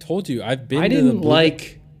 I told you, I didn't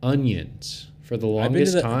like Onions for the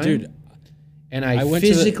longest time, dude, and I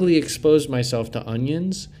physically exposed myself to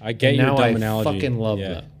Onions. I get your dumb analogy. I fucking love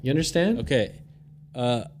them. You understand? Okay,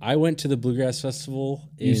 I went to the Bluegrass Festival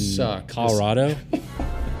in Colorado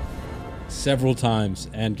several times,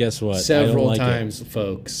 and guess what? Several times,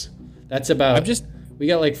 folks. That's about. We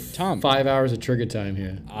got like 5 hours of trigger time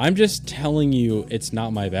here. I'm just telling you, it's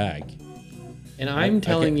not my bag. And I'm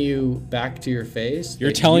telling you back to your face.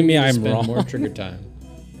 You're telling me I'm wrong. More trigger time.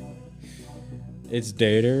 It's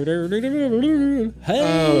hey.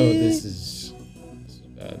 Oh, this is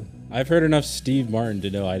bad. I've heard enough Steve Martin to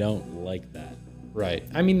know I don't like that. Right.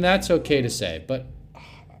 I mean, that's okay to say, but.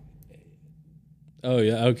 Oh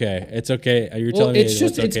yeah, okay. It's okay. You're telling me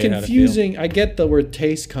it's confusing. I get the word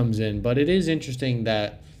taste comes in, but it is interesting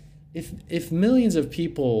that if millions of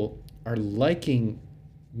people are liking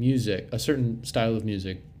music, a certain style of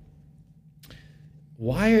music,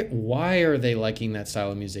 why are they liking that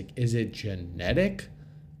style of music? Is it genetic?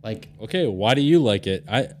 Like, okay, why do you like it?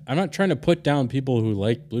 I'm not trying to put down people who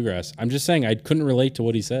like bluegrass. I'm just saying I couldn't relate to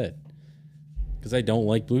what he said because I don't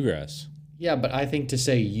like bluegrass. Yeah, but I think to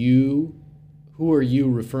say you. Who are you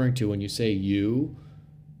referring to when you say you?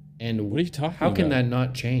 And what are you talking about? How can that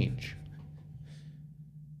not change?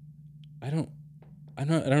 I don't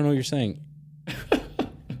know what you're saying.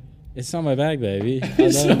 It's not my bag, baby.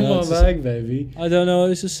 It's not my bag, baby. I don't know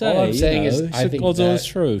what to say. All I'm saying is I think that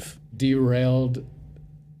truth derailed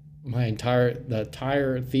the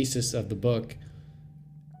entire thesis of the book.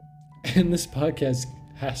 And this podcast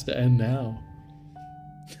has to end now.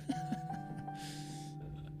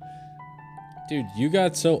 Dude, you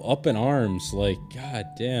got so up in arms, like, god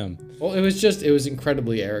damn. Well, it was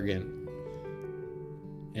incredibly arrogant.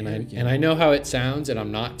 And I know how it sounds, and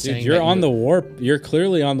I'm not saying you're on the warp. You're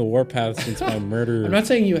clearly on the warpath since my murder. I'm not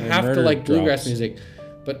saying you have to like bluegrass music,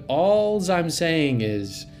 but all I'm saying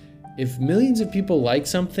is, if millions of people like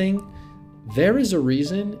something, there is a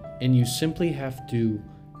reason, and you simply have to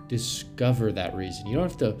discover that reason. You don't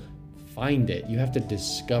have to find it. You have to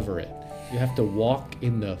discover it. You have to walk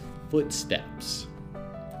in the footsteps.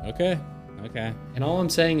 Okay. And all I'm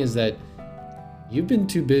saying is that you've been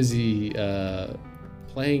too busy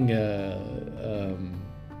playing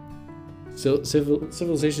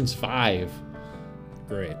Civilizations 5.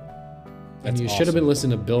 Great. And you should have been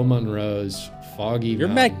listening to Bill Monroe's Foggy You're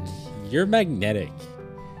magnetic.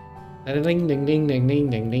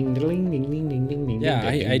 Yeah,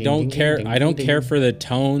 I don't care. I don't care for the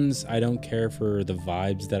tones. I don't care for the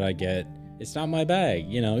vibes that I get. it's not my bag.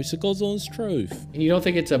 You know, it's a Goldzone's truth. And you don't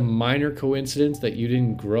think it's a minor coincidence that you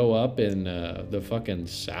didn't grow up in the fucking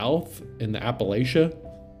South, in the Appalachia?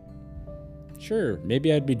 Sure,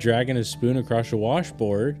 maybe I'd be dragging a spoon across a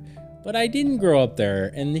washboard, but I didn't grow up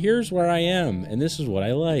there, and here's where I am, and this is what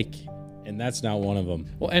I like. And that's not one of them.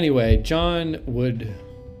 Well, anyway, John would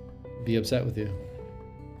be upset with you.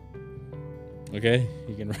 Okay,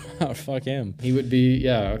 you can fuck him. He would be,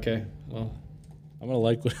 yeah, okay. Well, I'm gonna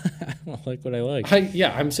like what I like.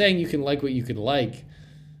 I'm saying you can like what you can like,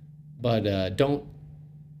 but don't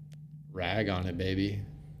rag on it, baby.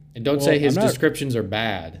 And don't say his descriptions are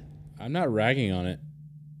bad. I'm not ragging on it.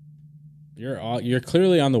 You're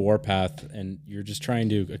clearly on the warpath, and you're just trying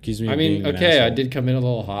to accuse me of being an asshole. I did come in a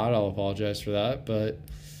little hot. I'll apologize for that, but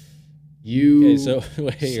you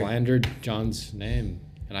slandered John's name,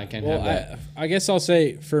 and I can't have that. I guess I'll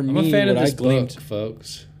say for me, I'm a fan of this book,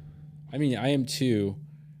 folks. I mean, I am too.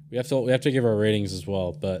 We have to give our ratings as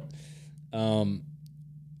well, but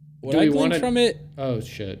what I gleaned from it. Oh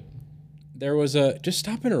shit! There was just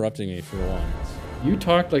stop interrupting me for once. You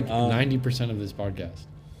talked like 90% of this podcast.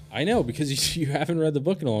 I know, because you haven't read the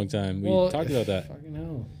book in a long time. We talked about that. Fucking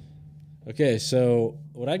hell. Okay, so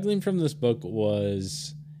what I gleaned from this book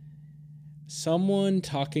was someone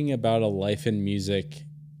talking about a life in music,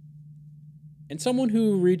 and someone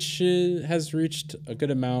who has reached a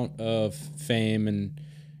good amount of fame and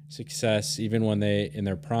success, even when they in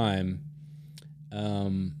their prime,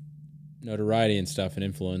 notoriety and stuff and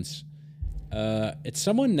influence. It's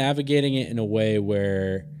someone navigating it in a way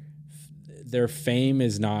where their fame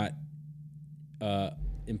is not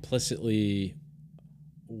implicitly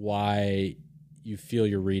why you feel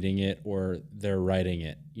you're reading it or they're writing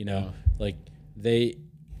it. You know, like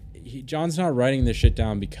John's not writing this shit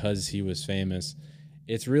down because he was famous.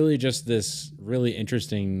 It's really just this really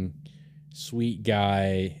interesting, sweet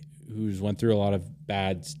guy who's went through a lot of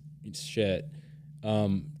bad shit.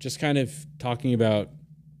 Just kind of talking about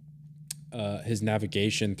his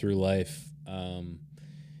navigation through life.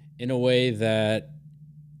 In a way that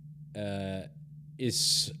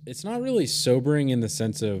it's not really sobering in the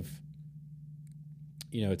sense of,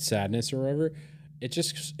 you know, it's sadness or whatever.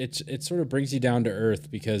 It sort of brings you down to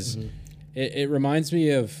earth because it reminds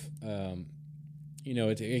me of, you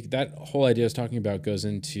know, that whole idea I was talking about goes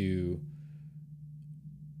into,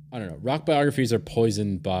 I don't know, rock biographies are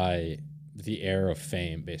poisoned by the air of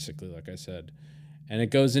fame, basically, like I said. And it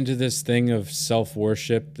goes into this thing of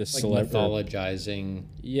self-worship, this like mythologizing.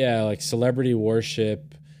 Yeah, like celebrity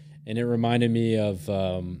worship. And it reminded me of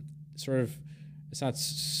sort of, it's not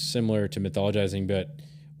similar to mythologizing, but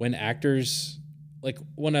when actors, like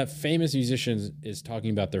when a famous musician is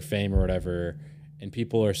talking about their fame or whatever, and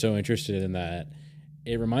people are so interested in that,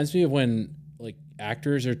 it reminds me of when like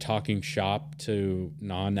actors are talking shop to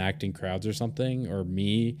non-acting crowds or something, or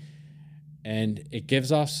me. And it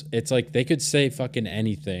gives off, it's like they could say fucking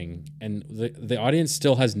anything, and the audience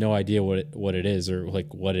still has no idea what it is or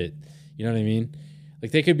like what it, you know what I mean? Like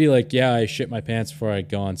they could be like, yeah, I shit my pants before I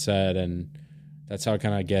go on set, and that's how I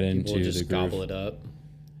kind of get into just the groove. gobble it up.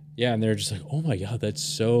 Yeah, and they're just like, oh my god, that's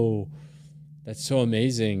so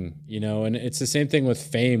amazing, you know. And it's the same thing with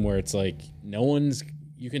fame, where it's like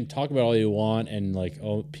you can talk about all you want, and like,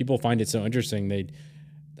 oh, people find it so interesting.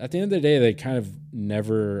 At the end of the day, they kind of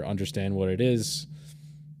never understand what it is.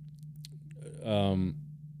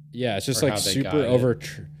 Yeah, it's just like super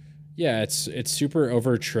yeah, it's super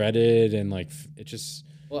over-treaded, and like it's just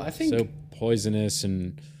I think so poisonous,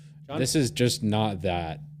 and this is just not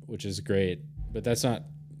that, which is great. But that's not,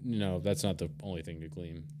 you know, that's not the only thing to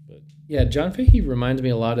glean. But yeah, John Fahey reminds me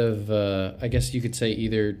a lot of I guess you could say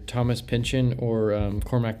either Thomas Pynchon or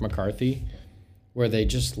Cormac McCarthy, where they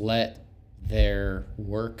just let their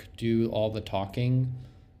work do all the talking,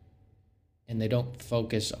 and they don't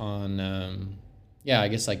focus on I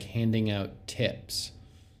guess like handing out tips,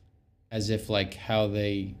 as if like how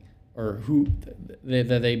they or who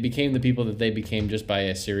they became the people that they became just by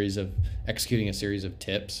executing a series of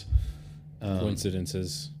tips,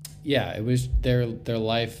 coincidences. Yeah, it was their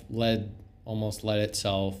life almost led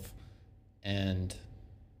itself, and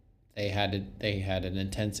they had an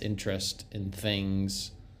intense interest in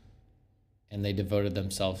things, and they devoted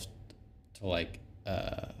themselves to like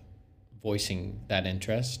voicing that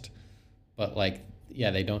interest. But like,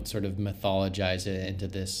 yeah, they don't sort of mythologize it into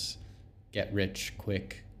this get rich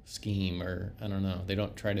quick scheme, or I don't know. They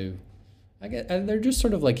don't try to. They're just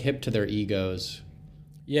sort of like hip to their egos.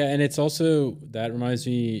 Yeah, and it's also, that reminds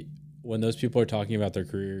me, when those people are talking about their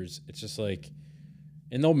careers, it's just like,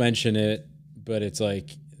 and they'll mention it, but it's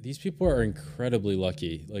like, these people are incredibly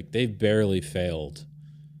lucky. Like, they've barely failed.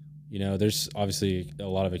 You know, there's obviously a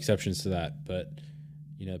lot of exceptions to that, but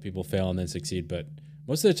you know, people fail and then succeed. But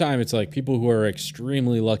most of the time, it's like people who are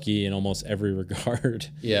extremely lucky in almost every regard.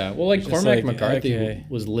 Yeah, well, like Cormac like, McCarthy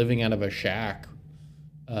was living out of a shack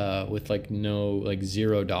with like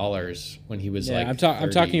 $0 when he was like. I'm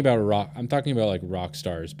talking about rock. I'm talking about like rock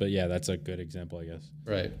stars, but yeah, that's a good example, I guess.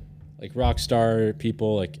 Right. Like rock star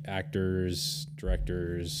people, like actors,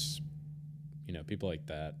 directors, you know, people like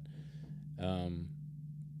that.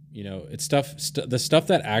 You know, it's the stuff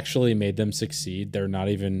that actually made them succeed. They're not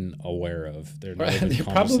even aware of. They're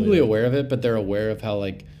probably aware of it, but they're aware of how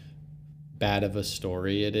like bad of a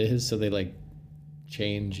story it is, so they like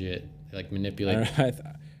change it, they, like manipulate.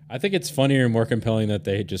 I think it's funnier and more compelling that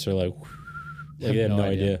they just are like they have no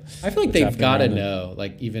idea. I feel like they've got to know,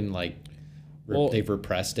 like even like they've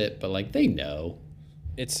repressed it, but like they know.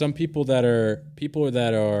 It's some people that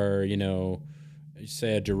are, you know,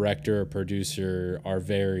 say a director or producer are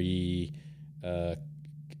very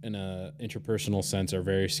in a interpersonal sense are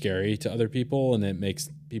very scary to other people, and it makes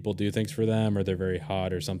people do things for them, or they're very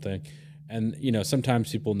hot or something. And you know,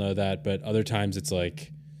 sometimes people know that, but other times it's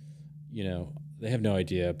like, you know, they have no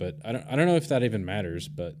idea. But I don't know if that even matters,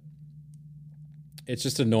 but it's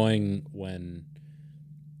just annoying when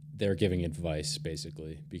they're giving advice,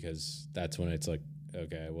 basically, because that's when it's like,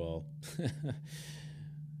 okay, well.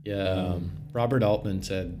 Yeah, Robert Altman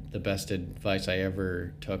said the best advice I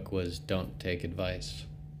ever took was don't take advice.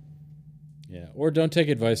 Yeah, or don't take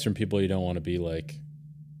advice from people you don't want to be like.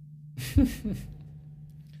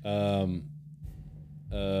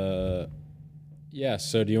 Yeah.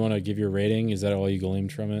 So, do you want to give your rating? Is that all you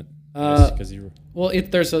gleaned from it? Well,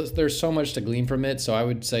 there's so much to glean from it. So I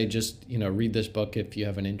would say just, you know, read this book if you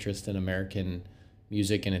have an interest in American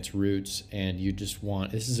music and its roots, and you just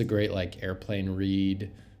want. This is a great like airplane read.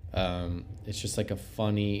 It's just like a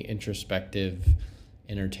funny, introspective,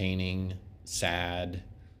 entertaining, sad,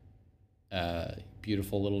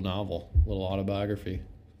 beautiful little novel, little autobiography.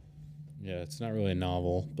 Yeah, it's not really a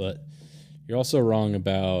novel, but you're also wrong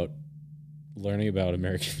about learning about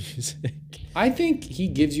American music. I think he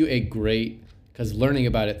gives you because learning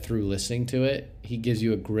about it through listening to it, he gives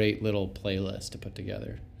you a great little playlist to put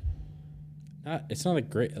together. It's not a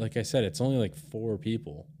great, like I said, it's only like 4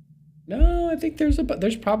 people. No, I think there's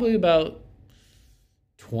probably about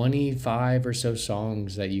 25 or so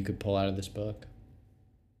songs that you could pull out of this book.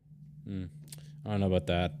 I don't know about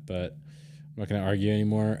that, but I'm not going to argue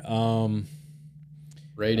anymore.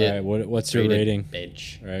 Rate it. All right, what's your rating?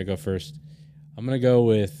 Bitch. All right, go first. I'm going to go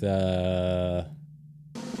with, I'll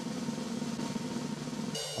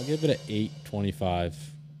give it an 825.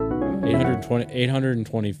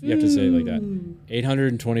 820, you have to say it like that.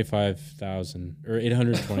 825,000 or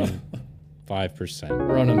 825%.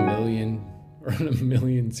 We're on a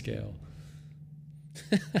million scale.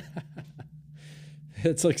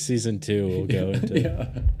 It's like season 2. We'll go into. Yeah.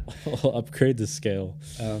 We'll upgrade the scale.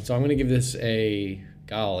 So I'm gonna give this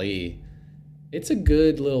it's a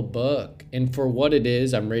good little book, and for what it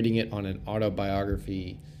is, I'm rating it on an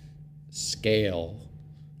autobiography scale.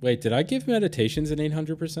 Wait, did I give Meditations an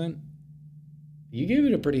 800%? You gave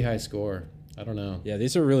it a pretty high score. I don't know. Yeah,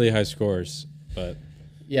 these are really high scores, but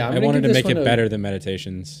yeah, I wanted to make it better than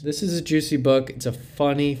Meditations. This is a juicy book. It's a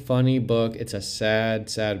funny book. It's a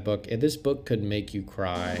sad book. And this book could make you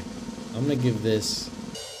cry. I'm going to give this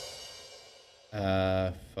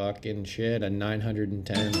a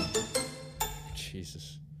 910.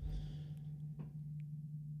 Jesus.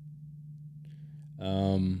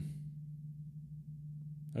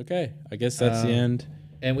 Okay, I guess that's the end.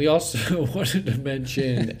 And we also wanted to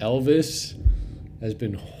mention Elvis has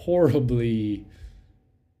been horribly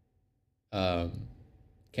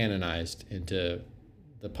canonized into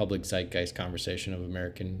the public zeitgeist conversation of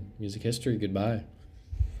American music history. Goodbye.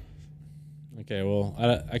 Okay, well,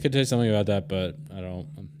 I could say something about that, but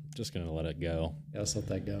I'm just going to let it go. Yeah, let's let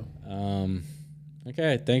that go.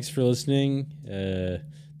 Okay, thanks for listening.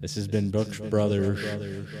 This has been Brooks Brothers.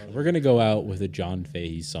 We're going to go out with a John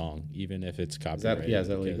Fahey song, even if it's copyrighted. Is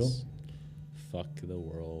that legal? Fuck the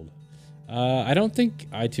world. I don't think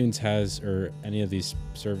iTunes has, or any of these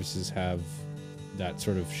services have that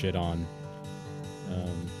sort of shit on.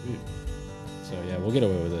 So, yeah, we'll get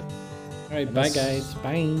away with it. All right, bye, guys.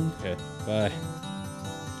 Bye. Okay, bye.